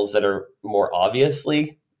examples that are more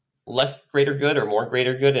obviously less greater good or more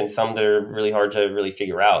greater good, and some that are really hard to really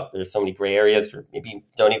figure out. There's so many gray areas, or maybe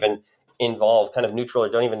don't even involve kind of neutral, or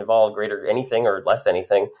don't even involve greater anything or less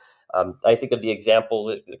anything. I think of the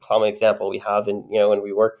common example we have in, when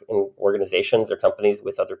we work in organizations or companies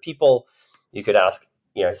with other people, you could ask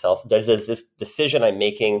yourself, does this decision I'm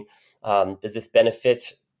making, does this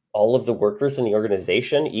benefit all of the workers in the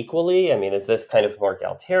organization equally? I mean, is this kind of more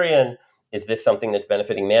egalitarian? Is this something that's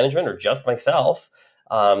benefiting management or just myself?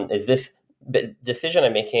 Is this decision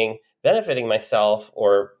I'm making benefiting myself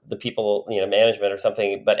or the people, management or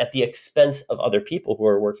something, but at the expense of other people who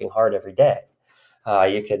are working hard every day?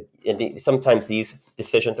 Sometimes these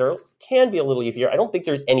decisions can be a little easier. I don't think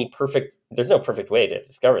there's no perfect way to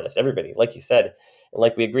discover this. Everybody, like you said, and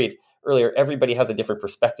like we agreed earlier, everybody has a different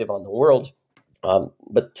perspective on the world.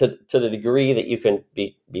 But to the degree that you can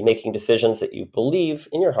be making decisions that you believe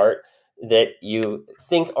in your heart, that you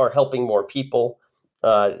think are helping more people,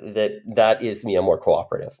 that is more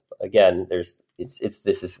cooperative. Again, this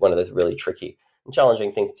is one of those really tricky and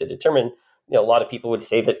challenging things to determine. A lot of people would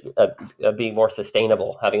say that being more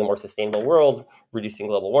sustainable, having a more sustainable world, reducing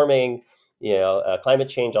global warming, climate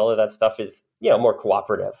change, all of that stuff is more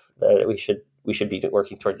cooperative. We should be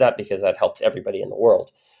working towards that because that helps everybody in the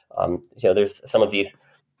world. There's some of these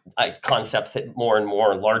concepts that more and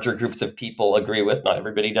more larger groups of people agree with. Not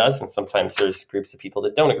everybody does, and sometimes there's groups of people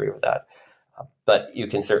that don't agree with that. But you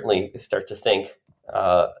can certainly start to think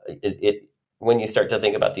when you start to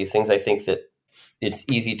think about these things. I think that it's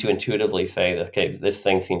easy to intuitively say that, okay, this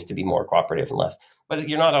thing seems to be more cooperative and less. But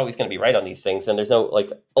you're not always going to be right on these things, and there's no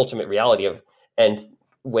ultimate reality and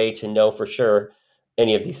way to know for sure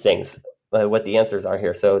any of these things, what the answers are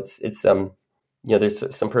here. So it's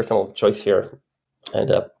there's some personal choice here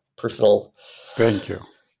and personal. Thank you.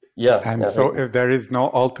 Yeah. And so if there is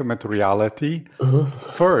no ultimate reality,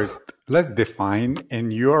 first, let's define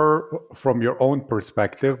from your own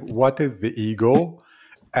perspective, what is the ego?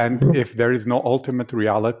 And if there is no ultimate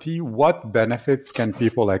reality, what benefits can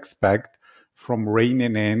people expect from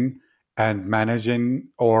reining in and managing,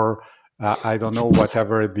 or I don't know,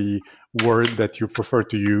 whatever the word that you prefer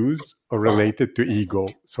to use related to ego?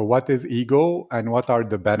 So what is ego and what are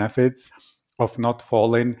the benefits of not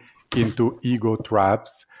falling into ego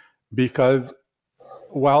traps? Because,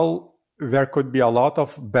 well, there could be a lot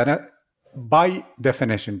of by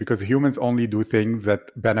definition, because humans only do things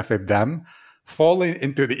that benefit them. Falling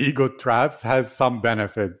into the ego traps has some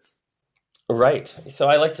benefits. Right. So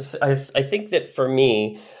I think that for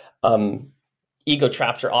me, ego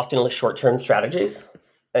traps are often short-term strategies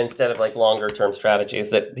instead of longer-term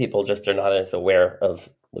strategies that people just are not as aware of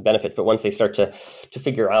the benefits. But once they start to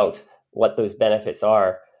figure out what those benefits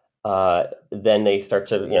are, then they start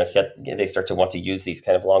to want to use these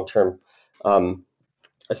kind of long-term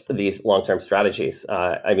strategies.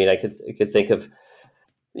 I could think of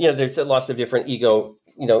there's lots of different ego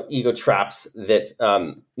traps that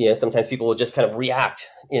sometimes people will just kind of react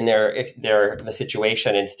in the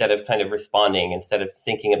situation instead of kind of responding, instead of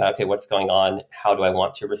thinking about, okay, what's going on, how do I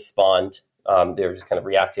want to respond. They're just kind of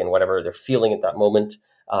reacting whatever they're feeling at that moment.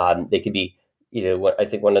 They could be I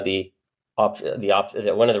think one of the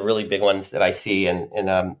one of the really big ones that I see in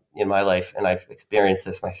my life, and I've experienced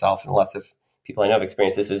this myself, and lots of people I know have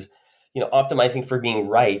experienced this, is optimizing for being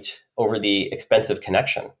right over the expense of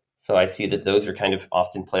connection. So I see that those are kind of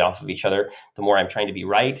often play off of each other. The more I'm trying to be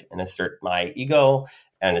right and assert my ego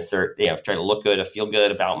and try to look good, or feel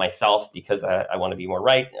good about myself because I want to be more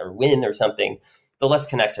right or win or something, the less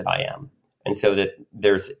connected I am. And so that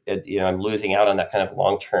I'm losing out on that kind of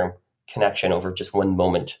long-term connection over just one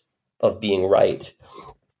moment of being right.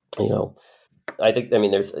 I think,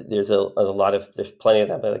 there's there's plenty of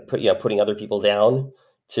that, but putting other people down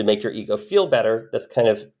to make your ego feel better. That's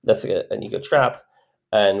an ego trap.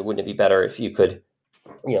 And wouldn't it be better if you could,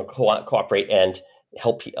 cooperate and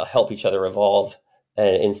help each other evolve,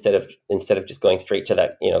 instead of just going straight to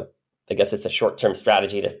that? I guess it's a short-term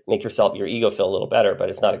strategy to make your ego feel a little better, but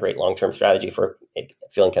it's not a great long-term strategy for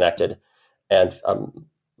feeling connected and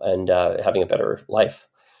having a better life.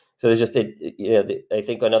 So there's just I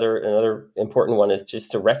think another important one is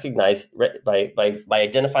just to recognize by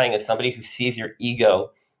identifying as somebody who sees your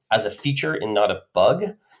ego as a feature and not a bug.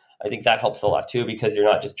 I think that helps a lot too, because you're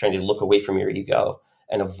not just trying to look away from your ego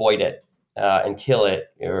and avoid it and kill it.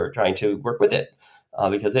 You're trying to work with it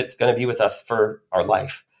because it's going to be with us for our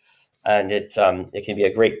life, and it can be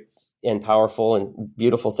a great and powerful and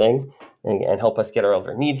beautiful thing, and help us get our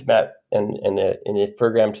other needs met. And if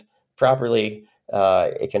programmed properly,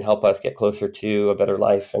 it can help us get closer to a better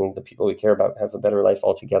life, and the people we care about have a better life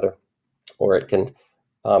altogether. Or it can,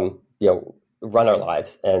 run our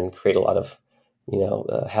lives and create a lot of,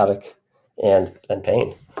 havoc and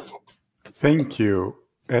pain. Thank you.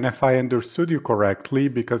 And if I understood you correctly,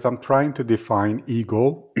 because I'm trying to define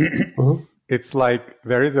ego, It's like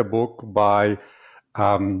there is a book by,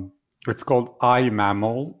 it's called I,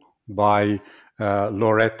 Mammal by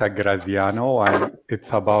Loretta Graziano. And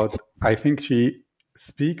it's about, I think she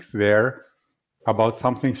speaks there about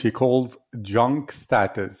something she calls junk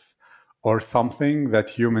status, or something that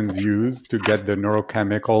humans use to get the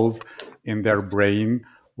neurochemicals in their brain,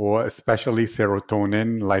 or especially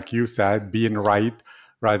serotonin, like you said, being right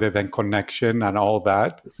rather than connection and all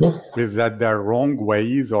that, is that there are wrong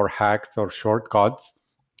ways or hacks or shortcuts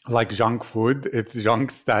like junk food, it's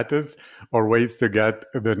junk status, or ways to get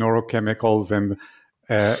the neurochemicals and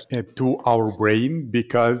to our brain,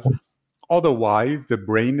 because otherwise the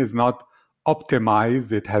brain is not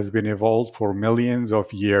optimized. It has been evolved for millions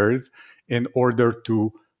of years in order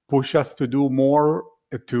to push us to do more,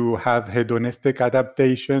 to have hedonistic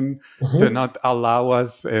adaptation, to Mm-hmm. not allow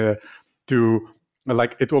us to,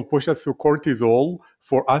 like, it will push us to cortisol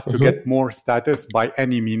for us to Mm-hmm. get more status by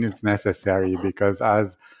any means necessary, because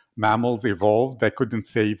as mammals evolved, they couldn't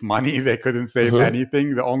save money, they couldn't save Mm-hmm.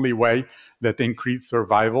 anything. The only way that increased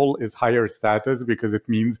survival is higher status, because it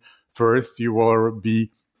means first you will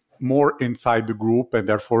be more inside the group, and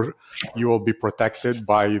therefore you will be protected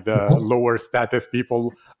by the Mm-hmm. lower status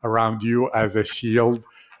people around you as a shield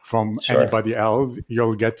from Sure. anybody else.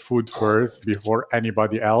 You'll get food first before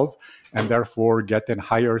anybody else, and therefore getting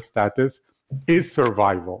higher status is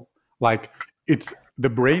survival. Like, it's the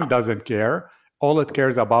brain doesn't care. All it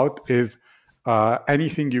cares about is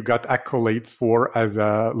anything you got accolades for as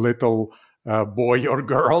a little boy or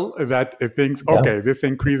girl, that it thinks, Yeah. okay, this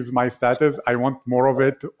increases my status. I want more of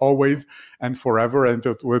it always and forever, and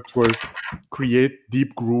it will create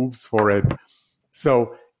deep grooves for it.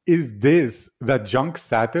 So, is this the junk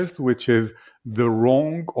status, which is the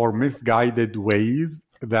wrong or misguided ways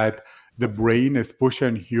that the brain is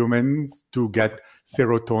pushing humans to get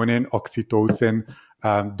serotonin, oxytocin,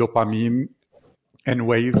 dopamine in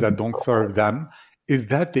ways that don't serve them? Is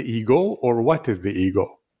that the ego, or what is the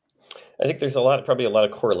ego? I think there's probably a lot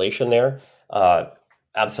of correlation there. Uh,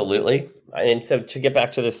 Absolutely. And so to get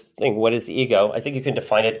back to this thing, what is the ego? I think you can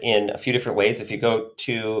define it in a few different ways. If you go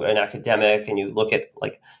to an academic and you look at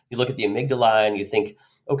the amygdala and you think,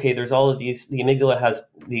 okay, there's all of these. The amygdala has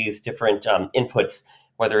these different inputs,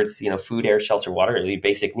 whether it's food, air, shelter, water, the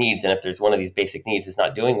basic needs. And if there's one of these basic needs is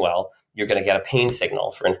not doing well, you're going to get a pain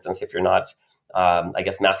signal. For instance, if you're not, I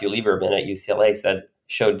guess Matthew Lieberman at UCLA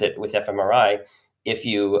showed that with fMRI, if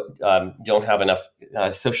you don't have enough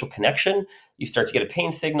social connection, you start to get a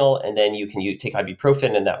pain signal, and then you take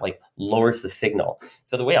ibuprofen, and that like lowers the signal.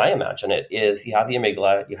 So the way I imagine it is, you have the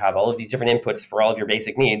amygdala, you have all of these different inputs for all of your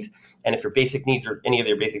basic needs, and if your basic needs or any of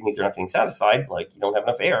your basic needs are not getting satisfied, like you don't have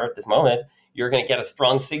enough air at this moment, you're going to get a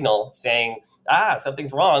strong signal saying,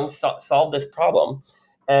 something's wrong, solve this problem.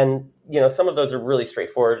 And some of those are really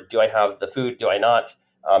straightforward. Do I have the food? Do I not?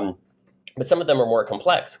 But some of them are more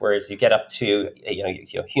complex. Whereas you get up to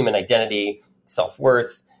human identity, self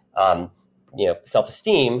worth, self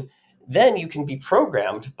esteem, then you can be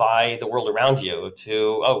programmed by the world around you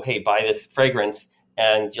to, oh, hey, buy this fragrance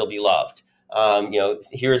and you'll be loved.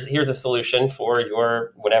 Here's a solution for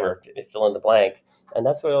your whatever, fill in the blank. And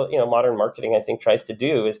that's what modern marketing, I think, tries to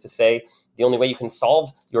do, is to say the only way you can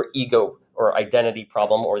solve your ego or identity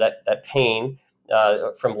problem, or that pain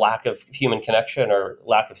from lack of human connection or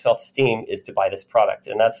lack of self-esteem, is to buy this product.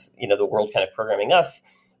 And that's the world kind of programming us,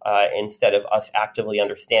 instead of us actively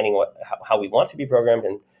understanding how we want to be programmed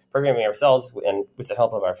and programming ourselves, and with the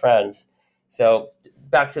help of our friends. So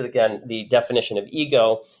back to, again, the definition of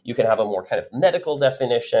ego, you can have a more kind of medical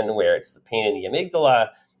definition where it's the pain in the amygdala.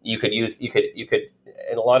 You could,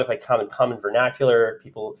 in a lot of common vernacular,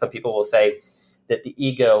 some people will say that the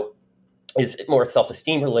ego is more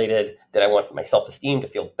self-esteem related, that I want my self-esteem to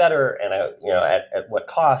feel better, and at what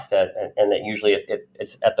cost, and that usually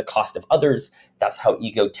it's at the cost of others. That's how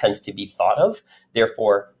ego tends to be thought of.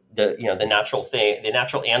 Therefore, the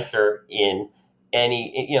natural answer in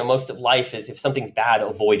most of life is, if something's bad,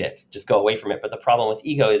 avoid it, just go away from it. But the problem with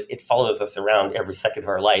ego is it follows us around every second of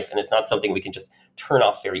our life, and it's not something we can just turn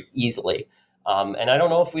off very easily. And I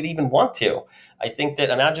don't know if we'd even want to. I think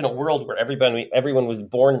that, imagine a world where everyone was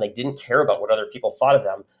born and they didn't care about what other people thought of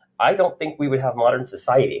them. I don't think we would have modern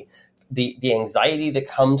society. The anxiety that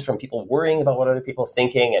comes from people worrying about what other people are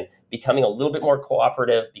thinking and becoming a little bit more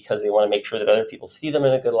cooperative because they want to make sure that other people see them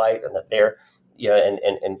in a good light, and that they're,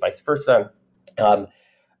 and vice versa, um,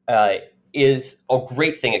 is a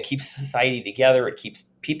great thing. It keeps society together. It keeps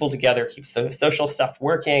people together. It keeps social stuff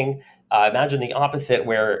working. Imagine the opposite,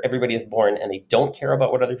 where everybody is born and they don't care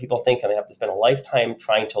about what other people think, and they have to spend a lifetime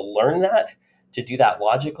trying to learn that, to do that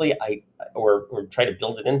logically, or try to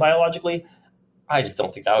build it in biologically. I just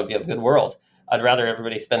don't think that would be a good world. I'd rather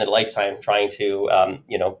everybody spend a lifetime trying to,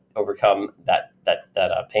 overcome that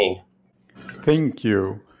pain. Thank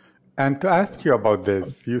you. And to ask you about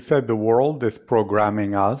this, you said the world is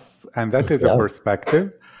programming us, and that is a Yeah.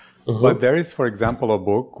 perspective. But Mm-hmm. there is, for example, a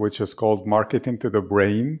book which is called Marketing to the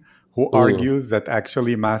Brain, who Mm. argues that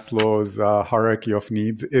actually Maslow's hierarchy of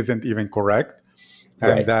needs isn't even correct.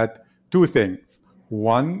 And Right. that two things.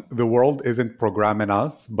 One, the world isn't programming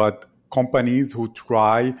us, but companies who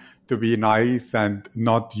try to be nice and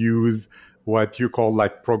not use what you call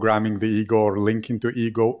like programming the ego or linking to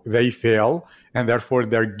ego, they fail. And therefore,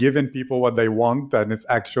 they're giving people what they want. And it's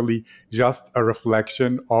actually just a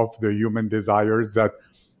reflection of the human desires that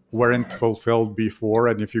weren't fulfilled before.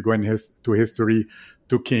 And if you go to history,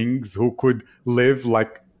 to kings who could live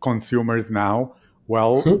like consumers now,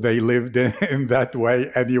 well, Mm-hmm. they lived in that way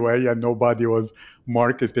anyway, and nobody was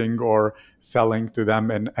marketing or selling to them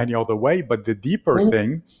in any other way. But the deeper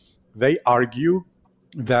thing, they argue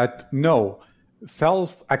that no,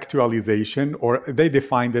 self actualization, or they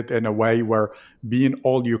defined it in a way where being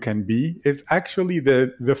all you can be is actually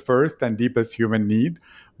the first and deepest human need,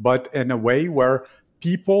 but in a way where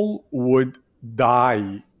people would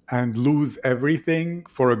die and lose everything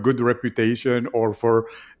for a good reputation or for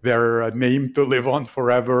their name to live on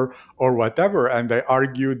forever or whatever. And they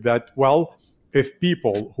argued that, well, if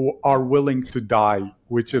people who are willing to die,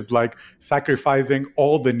 which is like sacrificing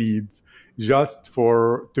all the needs just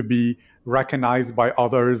for to be recognized by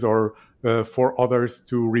others or for others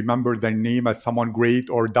to remember their name as someone great,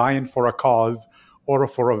 or dying for a cause or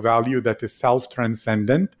for a value that is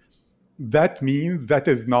self-transcendent, that means that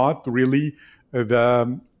is not really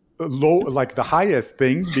the low, like the highest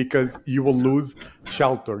thing, because you will lose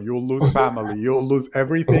shelter, you will lose family, you will lose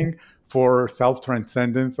everything for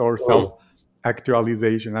self-transcendence or Mm.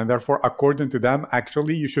 self-actualization. And therefore, according to them,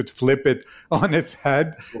 actually you should flip it on its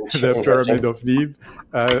head, the pyramid Interesting. of needs,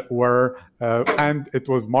 where and it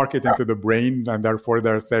was marketing to the brain, and therefore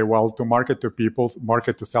they say, well, to market to people,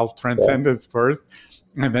 market to Yeah. self-transcendence first,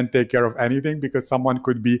 and then take care of anything, because someone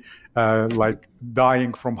could be like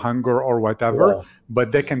dying from hunger or whatever, Yeah.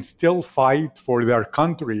 but they can still fight for their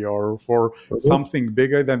country or for Mm-hmm. something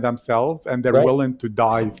bigger than themselves, and they're Right. willing to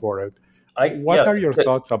die for it. What Yeah. are your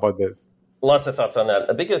thoughts about this? Lots of thoughts on that.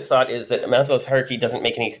 The biggest thought is that Maslow's hierarchy doesn't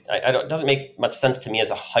make any. I don't doesn't make much sense to me as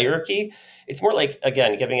a hierarchy. It's more like,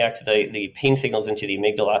 again, getting back to the pain signals into the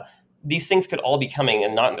amygdala. These things could all be coming,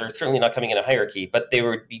 and not they're certainly not coming in a hierarchy, but they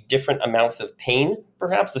would be different amounts of pain.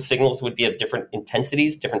 Perhaps the signals would be of different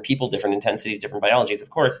intensities, different people, different intensities, different biologies, of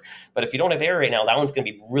course. But if you don't have air right now, that one's going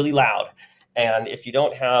to be really loud. And if you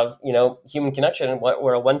don't have, human connection,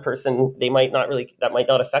 where one person, they might not really, that might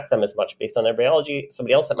not affect them as much based on their biology.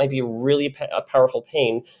 Somebody else, that might be really a powerful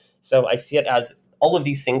pain. So I see it as all of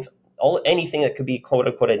these things, anything that could be quote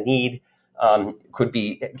unquote a need, could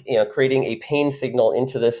be, creating a pain signal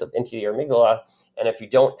into your amygdala. And if you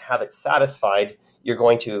don't have it satisfied, you're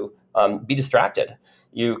going to be distracted.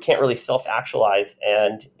 You can't really self-actualize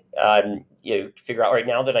and figure out, right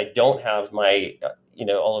now that I don't have my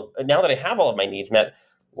now that I have all of my needs met,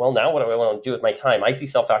 well, now what do I want to do with my time? I see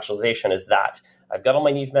self-actualization as that. I've got all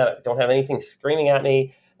my needs met. I don't have anything screaming at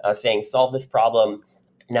me saying, solve this problem.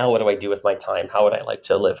 Now what do I do with my time? How would I like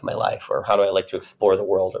to live my life? Or how do I like to explore the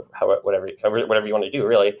world? Or whatever you want to do,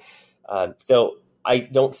 really. So I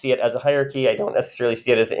don't see it as a hierarchy. I don't necessarily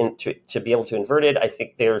see it as to be able to invert it. I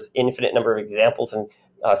think there's infinite number of examples and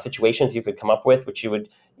situations you could come up with, which you would,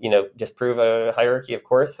 disprove a hierarchy, of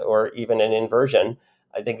course, or even an inversion.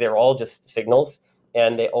 I think they're all just signals,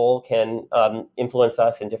 and they all can influence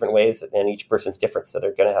us in different ways, and each person's different, so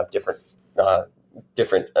they're going to have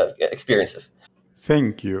different experiences.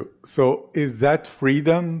 Thank you. So, is that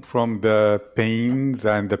freedom from the pains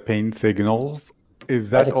and the pain signals?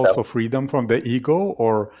 Is I that think so. also freedom from the ego,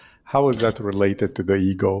 or how is that related to the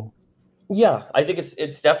ego? Yeah, I think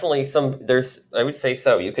it's definitely I would say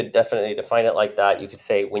so. You could definitely define it like that. You could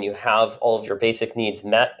say when you have all of your basic needs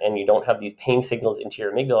met and you don't have these pain signals into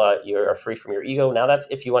your amygdala, you are free from your ego. Now that's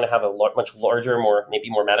if you want to have a much larger, maybe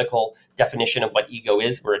more medical definition of what ego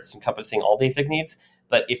is, where it's encompassing all basic needs.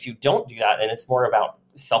 But if you don't do that, and it's more about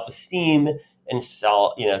self-esteem and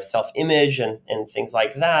self-image and things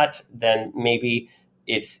like that, then maybe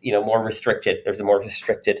it's more restricted. There's a more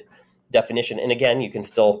restricted definition. And again, you can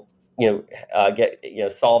still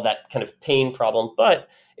solve that kind of pain problem, but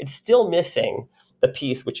it's still missing the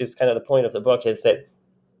piece, which is kind of the point of the book, is that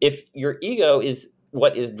if your ego is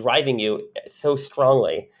what is driving you so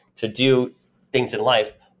strongly to do things in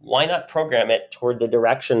life, why not program it toward the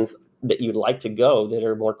directions that you'd like to go that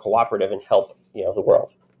are more cooperative and help the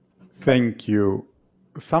world? Thank you.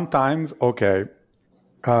 Sometimes, okay,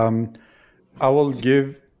 um, I will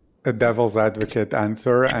give a devil's advocate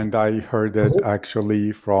answer, and I heard it Mm-hmm.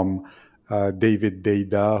 actually from David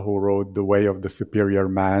Deida, who wrote The Way of the Superior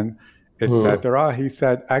Man, Hmm. etc. He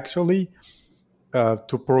said, actually,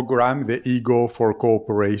 to program the ego for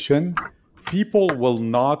cooperation, people will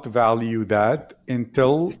not value that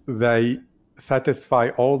until they satisfy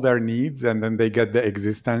all their needs, and then they get the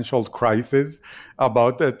existential crisis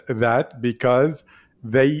about that, because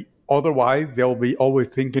they otherwise they'll be always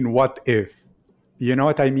thinking, what if? You know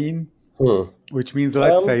what I mean? Hmm. Which means,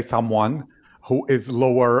 let's say someone who is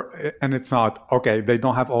lower, and it's not okay, they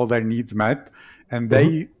don't have all their needs met, and Mhm.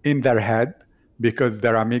 they in their head, because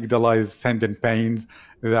their amygdala is sending pains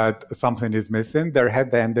that something is missing, their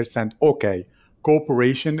head, they understand, okay,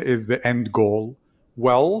 cooperation is the end goal.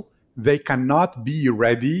 Well, they cannot be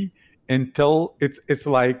ready until it's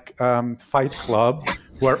like Fight Club,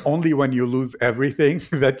 where only when you lose everything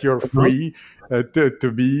that you're Mhm. free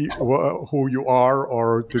to be who you are,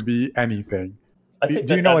 or to be anything. I think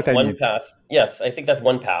Do you that know that's what I one mean? path. Yes, I think that's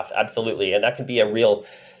one path, absolutely. And that could be a real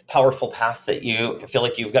powerful path that you feel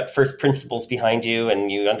like you've got first principles behind you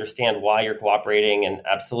and you understand why you're cooperating. And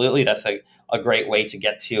absolutely, that's a great way to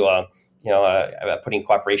get to, putting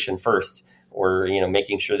cooperation first, or,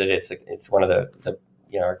 making sure that it's one of the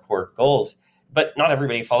our core goals. But not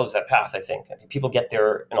everybody follows that path, I think. I mean, people get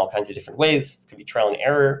there in all kinds of different ways. It could be trial and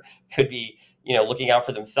error, could be, looking out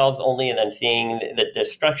for themselves only and then seeing the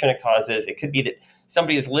destruction it causes. It could be that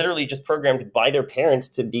somebody is literally just programmed by their parents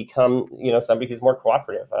to become, somebody who's more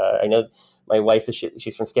cooperative. I know my wife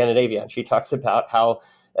she's from Scandinavia, and she talks about how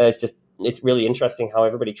it's really interesting how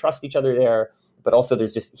everybody trusts each other there, but also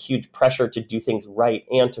there's just huge pressure to do things right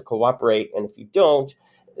and to cooperate. And if you don't,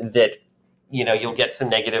 that you'll get some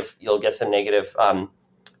negative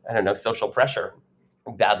I don't know, social pressure,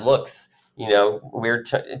 bad looks, weird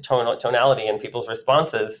tonality in people's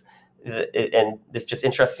responses. And it's just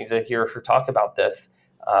interesting to hear her talk about this.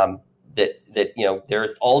 That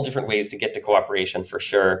there's all different ways to get to cooperation for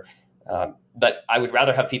sure. But I would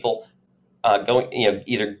rather have people going,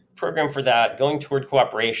 either program for that, going toward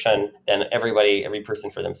cooperation, than every person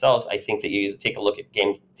for themselves. I think that you take a look at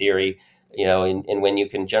game theory, and when you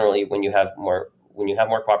have more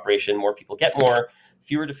cooperation, more people get more,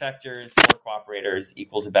 fewer defectors, more cooperators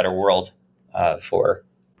equals a better world for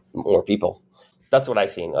more people. That's what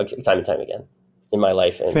I've seen time and time again in my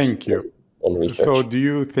life and Thank you. in So, research. do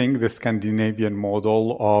you think the Scandinavian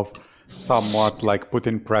model of somewhat like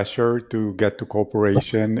putting pressure to get to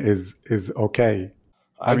cooperation is okay?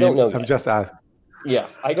 I I don't mean, know I'm yet. just asking. Yeah,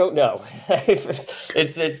 I don't know. But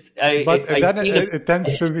I then see the it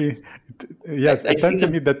tends to be, yes, I it see tends to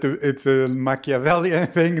the me that it's a Machiavellian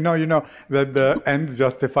thing. No, that the ends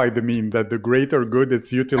justify the mean, that the greater good,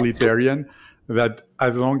 it's utilitarian, that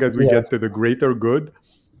as long as we yeah. get to the greater good,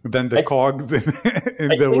 then the I th- cogs in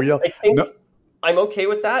I the think wheel. I think No, I'm okay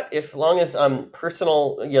with that, if long as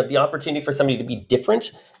personal, the opportunity for somebody to be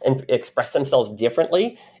different and express themselves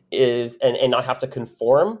differently and not have to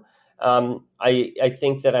conform. I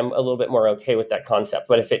think that I'm a little bit more okay with that concept.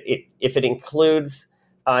 But if it includes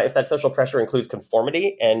if that social pressure includes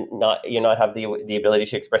conformity and not not have the ability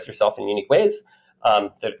to express yourself in unique ways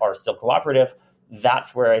that are still cooperative,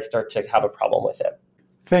 that's where I start to have a problem with it.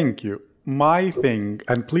 thank you. My thing,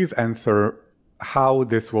 and please answer how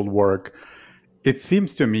this will work. It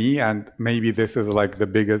seems to me, and maybe this is like the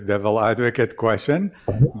biggest devil advocate question,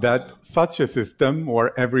 that such a system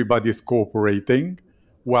where everybody's cooperating,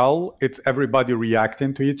 well, it's everybody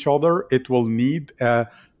reacting to each other. It will need a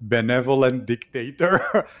benevolent dictator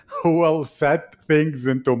who will set things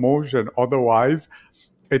into motion. Otherwise,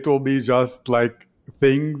 it will be just like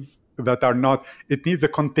things that are not, it needs a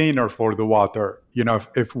container for the water.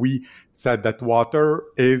 If we said that water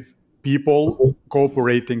is people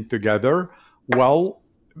cooperating together, well,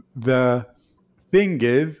 the thing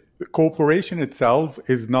is, cooperation itself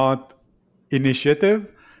is not initiative,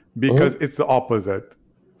 because Mhm. it's the opposite.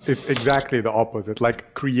 It's exactly the opposite.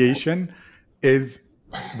 Like creation is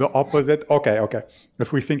the opposite. Okay.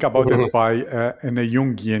 If we think about it by in a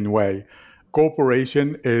Jungian way,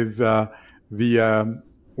 cooperation is the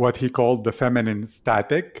what he called the feminine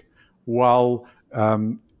static, while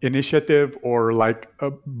initiative, or like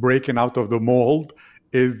breaking out of the mold,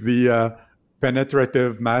 is the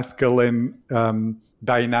penetrative masculine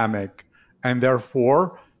dynamic. And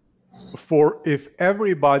therefore, for if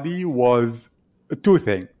everybody was two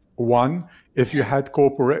things. One, if you had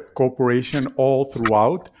cooperation all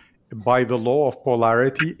throughout, by the law of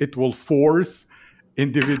polarity, it will force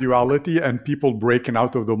individuality and people breaking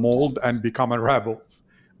out of the mold and becoming rebels.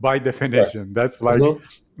 By Sure. definition, that's like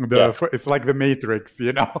Hmm. Yeah. it's like the Matrix,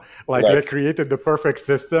 like they Right. created the perfect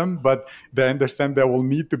system, but they understand there will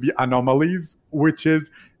need to be anomalies, which is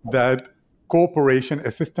that cooperation,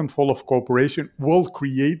 a system full of cooperation, will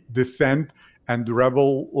create dissent and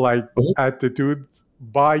rebel-like attitudes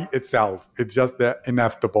by itself. It's just the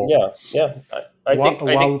inevitable. Yeah. I think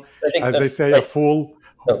As they that's say, a like. fool.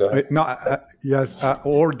 Oh, go ahead. No, yes,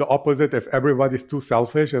 or the opposite. If everybody's too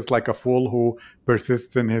selfish, it's like a fool who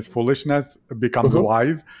persists in his foolishness becomes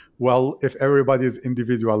wise. Well, if everybody is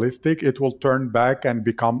individualistic, it will turn back and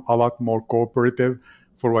become a lot more cooperative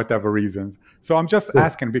for whatever reasons. So I'm just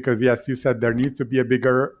asking because, yes, you said there needs to be a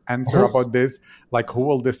bigger answer about this, like who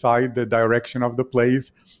will decide the direction of the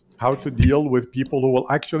place, how to deal with people who will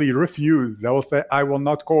actually refuse. They will say, I will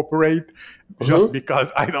not cooperate just because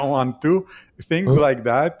I don't want to. Things like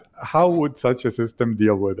that. How would such a system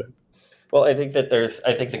deal with it? Well, I think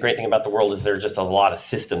the great thing about the world is there are just a lot of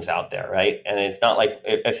systems out there, right? And it's not like,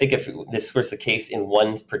 I think if this was the case in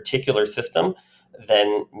one particular system,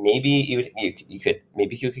 then maybe you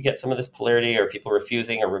could get some of this polarity or people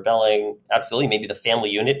refusing or rebelling. Absolutely. Maybe the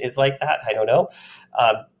family unit is like that. I don't know.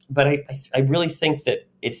 But I really think that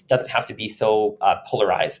it doesn't have to be so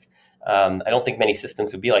polarized. I don't think many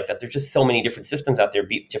systems would be like that. There's just so many different systems out there,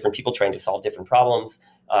 different people trying to solve different problems,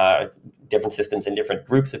 different systems and different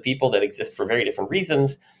groups of people that exist for very different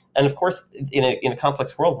reasons. And of course, in a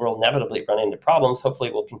complex world, we'll inevitably run into problems.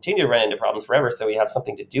 Hopefully, we'll continue to run into problems forever, so we have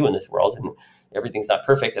something to do in this world, and everything's not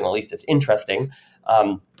perfect, and at least it's interesting.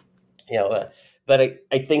 But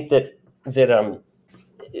I think that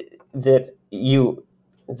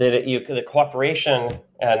the cooperation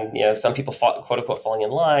and some people quote unquote falling in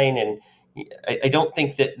line, and I don't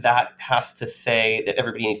think that has to say that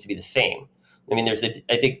everybody needs to be the same. I mean,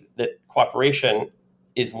 I think that cooperation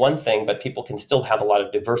is one thing, but people can still have a lot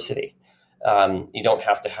of diversity. You don't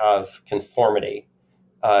have to have conformity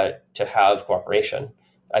to have cooperation.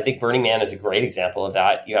 I think Burning Man is a great example of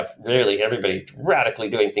that. You have really everybody radically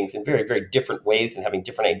doing things in very, very different ways and having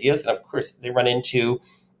different ideas. And of course, they run into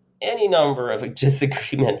any number of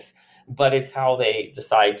disagreements, but it's how they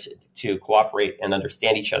decide to cooperate and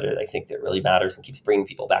understand each other, I think, that really matters and keeps bringing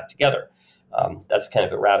people back together. That's kind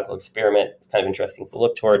of a radical experiment. It's kind of interesting to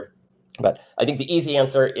look toward. But I think the easy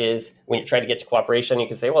answer is when you try to get to cooperation, you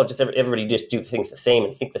can say, well, just everybody just do things the same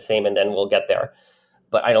and think the same, and then we'll get there.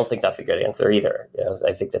 But I don't think that's a good answer either.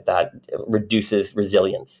 I think that reduces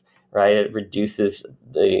resilience, right? It reduces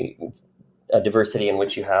the diversity in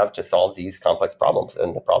which you have to solve these complex problems,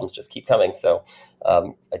 and the problems just keep coming. So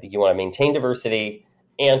I think you want to maintain diversity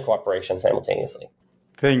and cooperation simultaneously.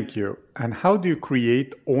 Thank you. And how do you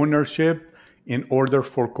create ownership in order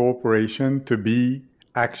for cooperation to be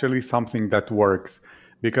actually something that works?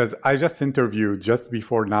 Because I just interviewed just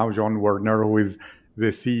before now John Werner, who is the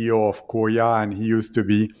CEO of Koya, and he used to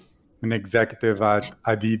be an executive at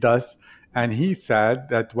Adidas. And he said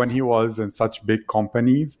that when he was in such big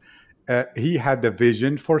companies, he had a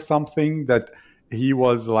vision for something that he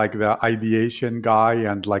was like the ideation guy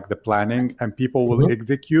and like the planning, and people will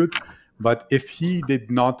execute. But if he did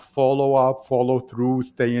not follow through,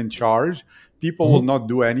 stay in charge, people will not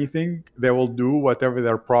do anything. They will do whatever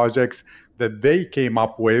their projects that they came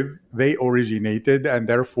up with, they originated, and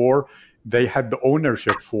therefore they had the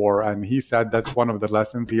ownership for. And he said that's one of the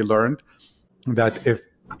lessons he learned, that if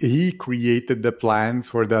he created the plans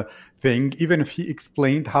for the thing, even if he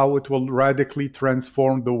explained how it will radically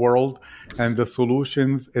transform the world and the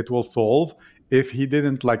solutions it will solve, if he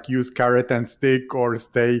didn't like use carrot and stick or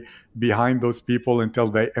stay behind those people until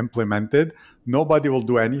they implemented, nobody will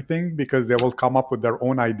do anything, because they will come up with their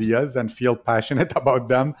own ideas and feel passionate about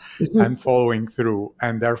them and following through.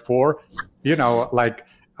 And therefore, like,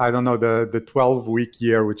 I don't know, the 12-week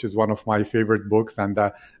year, which is one of my favorite books, and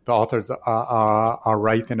the authors are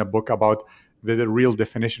writing a book about the real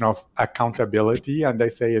definition of accountability, and they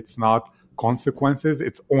say it's not consequences,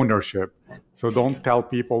 it's ownership. So don't tell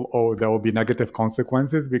people, oh, there will be negative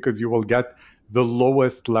consequences, because you will get the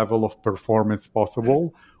lowest level of performance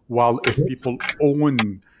possible. While if people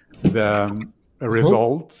own the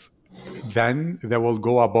results, then they will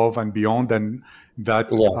go above and beyond, and that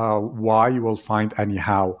why you will find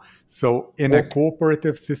anyhow. So in a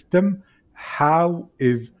cooperative system, how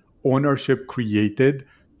is ownership created?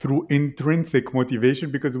 Through intrinsic motivation,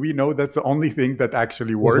 because we know that's the only thing that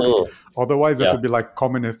actually works. Otherwise, it would be like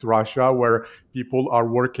communist Russia, where people are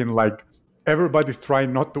working like everybody's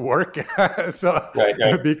trying not to work,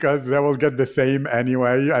 because they will get the same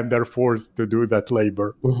anyway, and they're forced to do that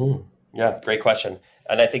labor. Yeah, great question.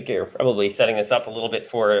 And I think you're probably setting us up a little bit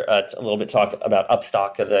for a little bit talk about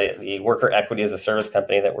Upstock, the worker equity as a service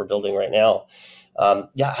company that we're building right now.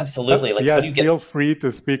 Yeah, absolutely. Yes, feel free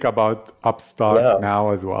to speak about Upstock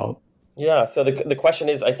now as well. Yeah. So the question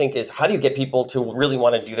is, I think, is how do you get people to really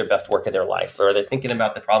want to do their best work of their life? Or are they thinking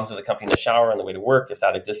about the problems of the company in the shower on the way to work, if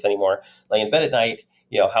that exists anymore, laying in bed at night?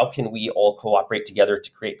 How can we all cooperate together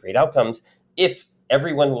to create great outcomes? If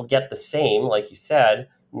everyone will get the same, like you said,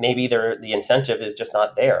 maybe the incentive is just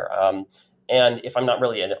not there. And if I'm not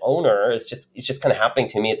really an owner, it's just kind of happening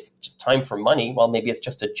to me. It's just time for money. Well, maybe it's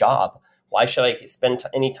just a job. Why should I spend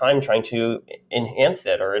any time trying to enhance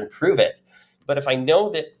it or improve it? But if I know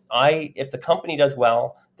that if the company does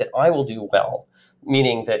well, that I will do well,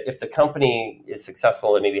 meaning that if the company is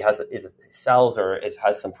successful and maybe sells or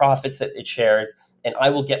has some profits that it shares, and I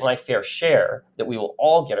will get my fair share, that we will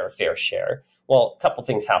all get our fair share. Well, a couple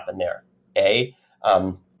things happen there.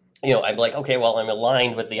 Um, I'm like, okay, well, I'm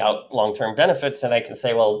aligned with the long-term benefits, and I can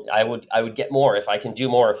say, well, I would get more if I can do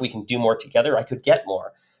more. If we can do more together, I could get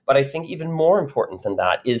more. But I think even more important than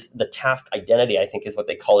that is the task identity, I think is what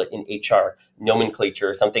they call it in HR nomenclature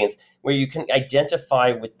or something. It's where you can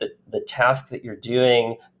identify with the task that you're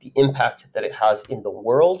doing, the impact that it has in the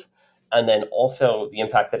world, and then also the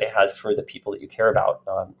impact that it has for the people that you care about.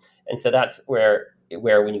 And so that's where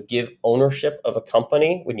when you give ownership of a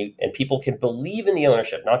company, and people can believe in the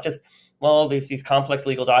ownership, not just, well, there's these complex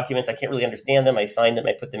legal documents, I can't really understand them, I sign them,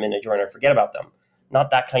 I put them in a drawer and I forget about them. Not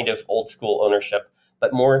that kind of old school ownership,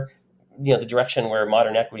 but more, the direction where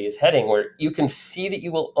modern equity is heading, where you can see that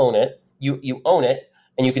you will own it, you own it,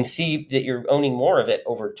 and you can see that you're owning more of it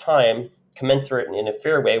over time, commensurate and in a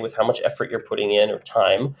fair way with how much effort you're putting in or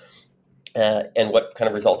time, and what kind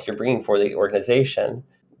of results you're bringing for the organization.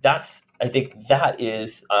 I think that's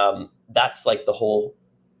like the whole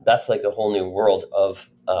new world of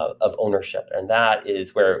ownership, and that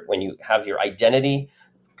is where when you have your identity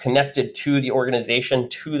connected to the organization,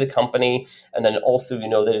 to the company, and then also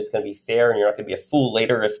that it's going to be fair, and you're not going to be a fool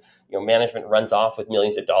later if management runs off with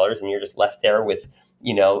millions of dollars and you're just left there with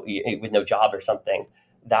with no job or something.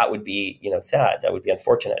 That would be sad. That would be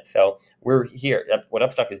unfortunate. So we're here. What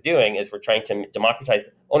Upstock is doing is we're trying to democratize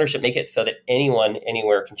ownership, make it so that anyone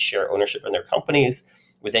anywhere can share ownership in their companies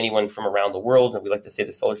with anyone from around the world. And we like to say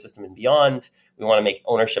the solar system and beyond. We want to make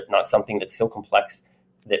ownership not something that's so complex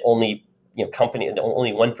that only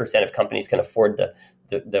only 1% of companies can afford the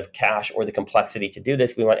cash or the complexity to do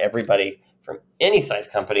this. We want everybody from any size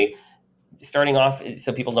company starting off,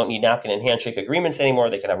 so people don't need napkin and handshake agreements anymore.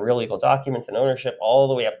 They can have real legal documents and ownership all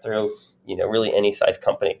the way up through, really any size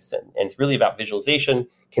companies. And it's really about visualization.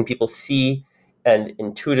 Can people see and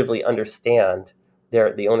intuitively understand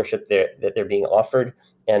the ownership that they're being offered?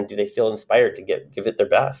 And do they feel inspired to give it their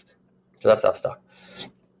best? So that's Upstock.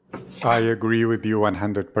 I agree with you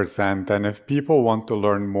 100%. And if people want to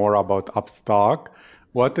learn more about Upstock,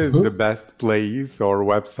 what is the best place or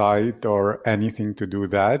website or anything to do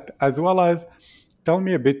that? As well as tell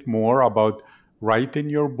me a bit more about writing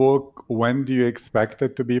your book. When do you expect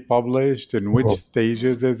it to be published? In which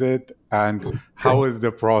stages is it? And how is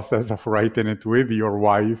the process of writing it with your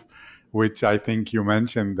wife, which I think you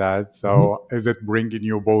mentioned that. So is it bringing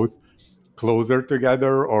you both closer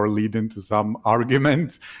together or lead into some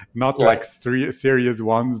arguments, not like serious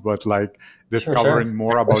ones, but like discovering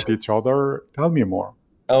more about each other? Tell me more.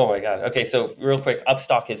 Oh my God. Okay, so real quick,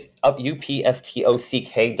 Upstock is upstock.io,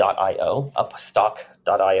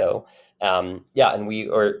 upstock.io. And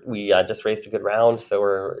we just raised a good round, so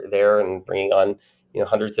we're there and bringing on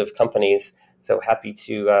hundreds of companies. So happy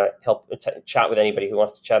to help chat with anybody who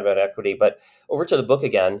wants to chat about equity. But over to the book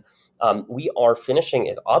again. We are finishing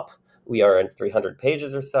it up. We are in 300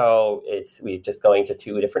 pages or so. We're just going to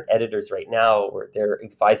 2 different editors right now, where they're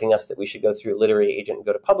advising us that we should go through a literary agent and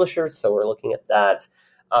go to publishers. So we're looking at that.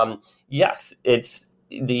 Yes, it's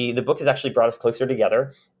the book has actually brought us closer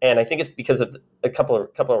together, and I think it's because of a couple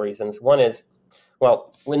of reasons. One is,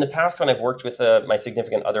 well, in the past when I've worked with my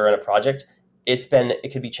significant other on a project, it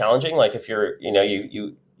could be challenging. Like if you're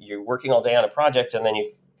you're working all day on a project and then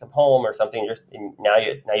you come home or something, and now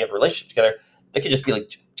you have a relationship together. They could just be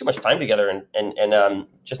like too much time together and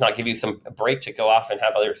just not give you a break to go off and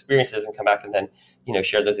have other experiences and come back and then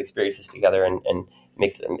share those experiences together and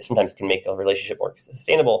sometimes can make a relationship more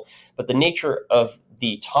sustainable. But the nature of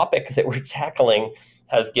the topic that we're tackling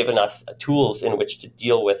has given us tools in which to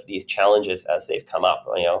deal with these challenges as they've come up.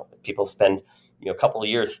 People spend a couple of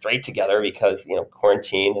years straight together because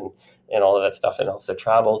quarantine and all of that stuff, and also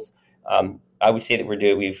travels. I would say that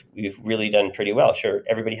we've really done pretty well. Sure,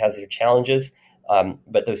 everybody has their challenges,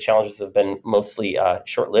 but those challenges have been mostly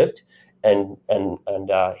short-lived and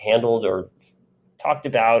handled or talked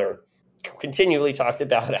about or continually talked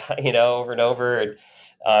about, over and over.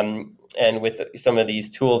 And with some of these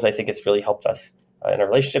tools, I think it's really helped us in our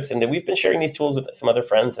relationships. And then we've been sharing these tools with some other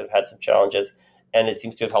friends that have had some challenges. and it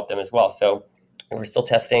seems to have helped them as well. So we're still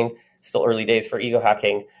testing, still early days for ego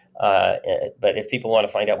hacking. But if people want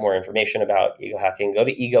to find out more information about ego hacking, go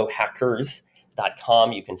to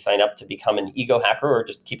egohackers.com. You can sign up to become an ego hacker or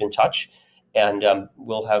just keep in touch. And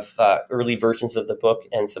we'll have early versions of the book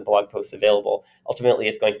and some blog posts available. Ultimately,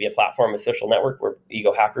 it's going to be a platform, a social network where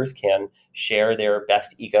ego hackers can share their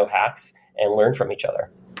best ego hacks and learn from each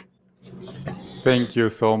other. Thank you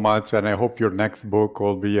so much. And I hope your next book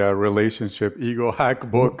will be a relationship ego hack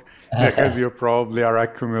book, because you probably are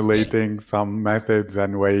accumulating some methods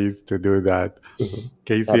and ways to do that.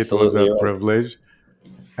 Casey, Absolutely, it was a privilege,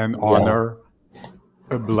 an honor,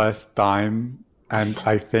 a blessed time. And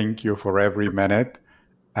I thank you for every minute.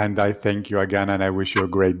 And I thank you again, and I wish you a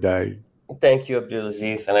great day. Thank you,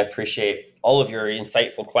 Abdulaziz. And I appreciate all of your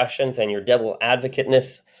insightful questions and your devil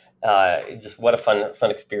advocateness. Just what a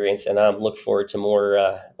fun experience, and I look forward to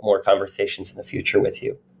more conversations in the future with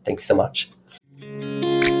you. Thanks so much.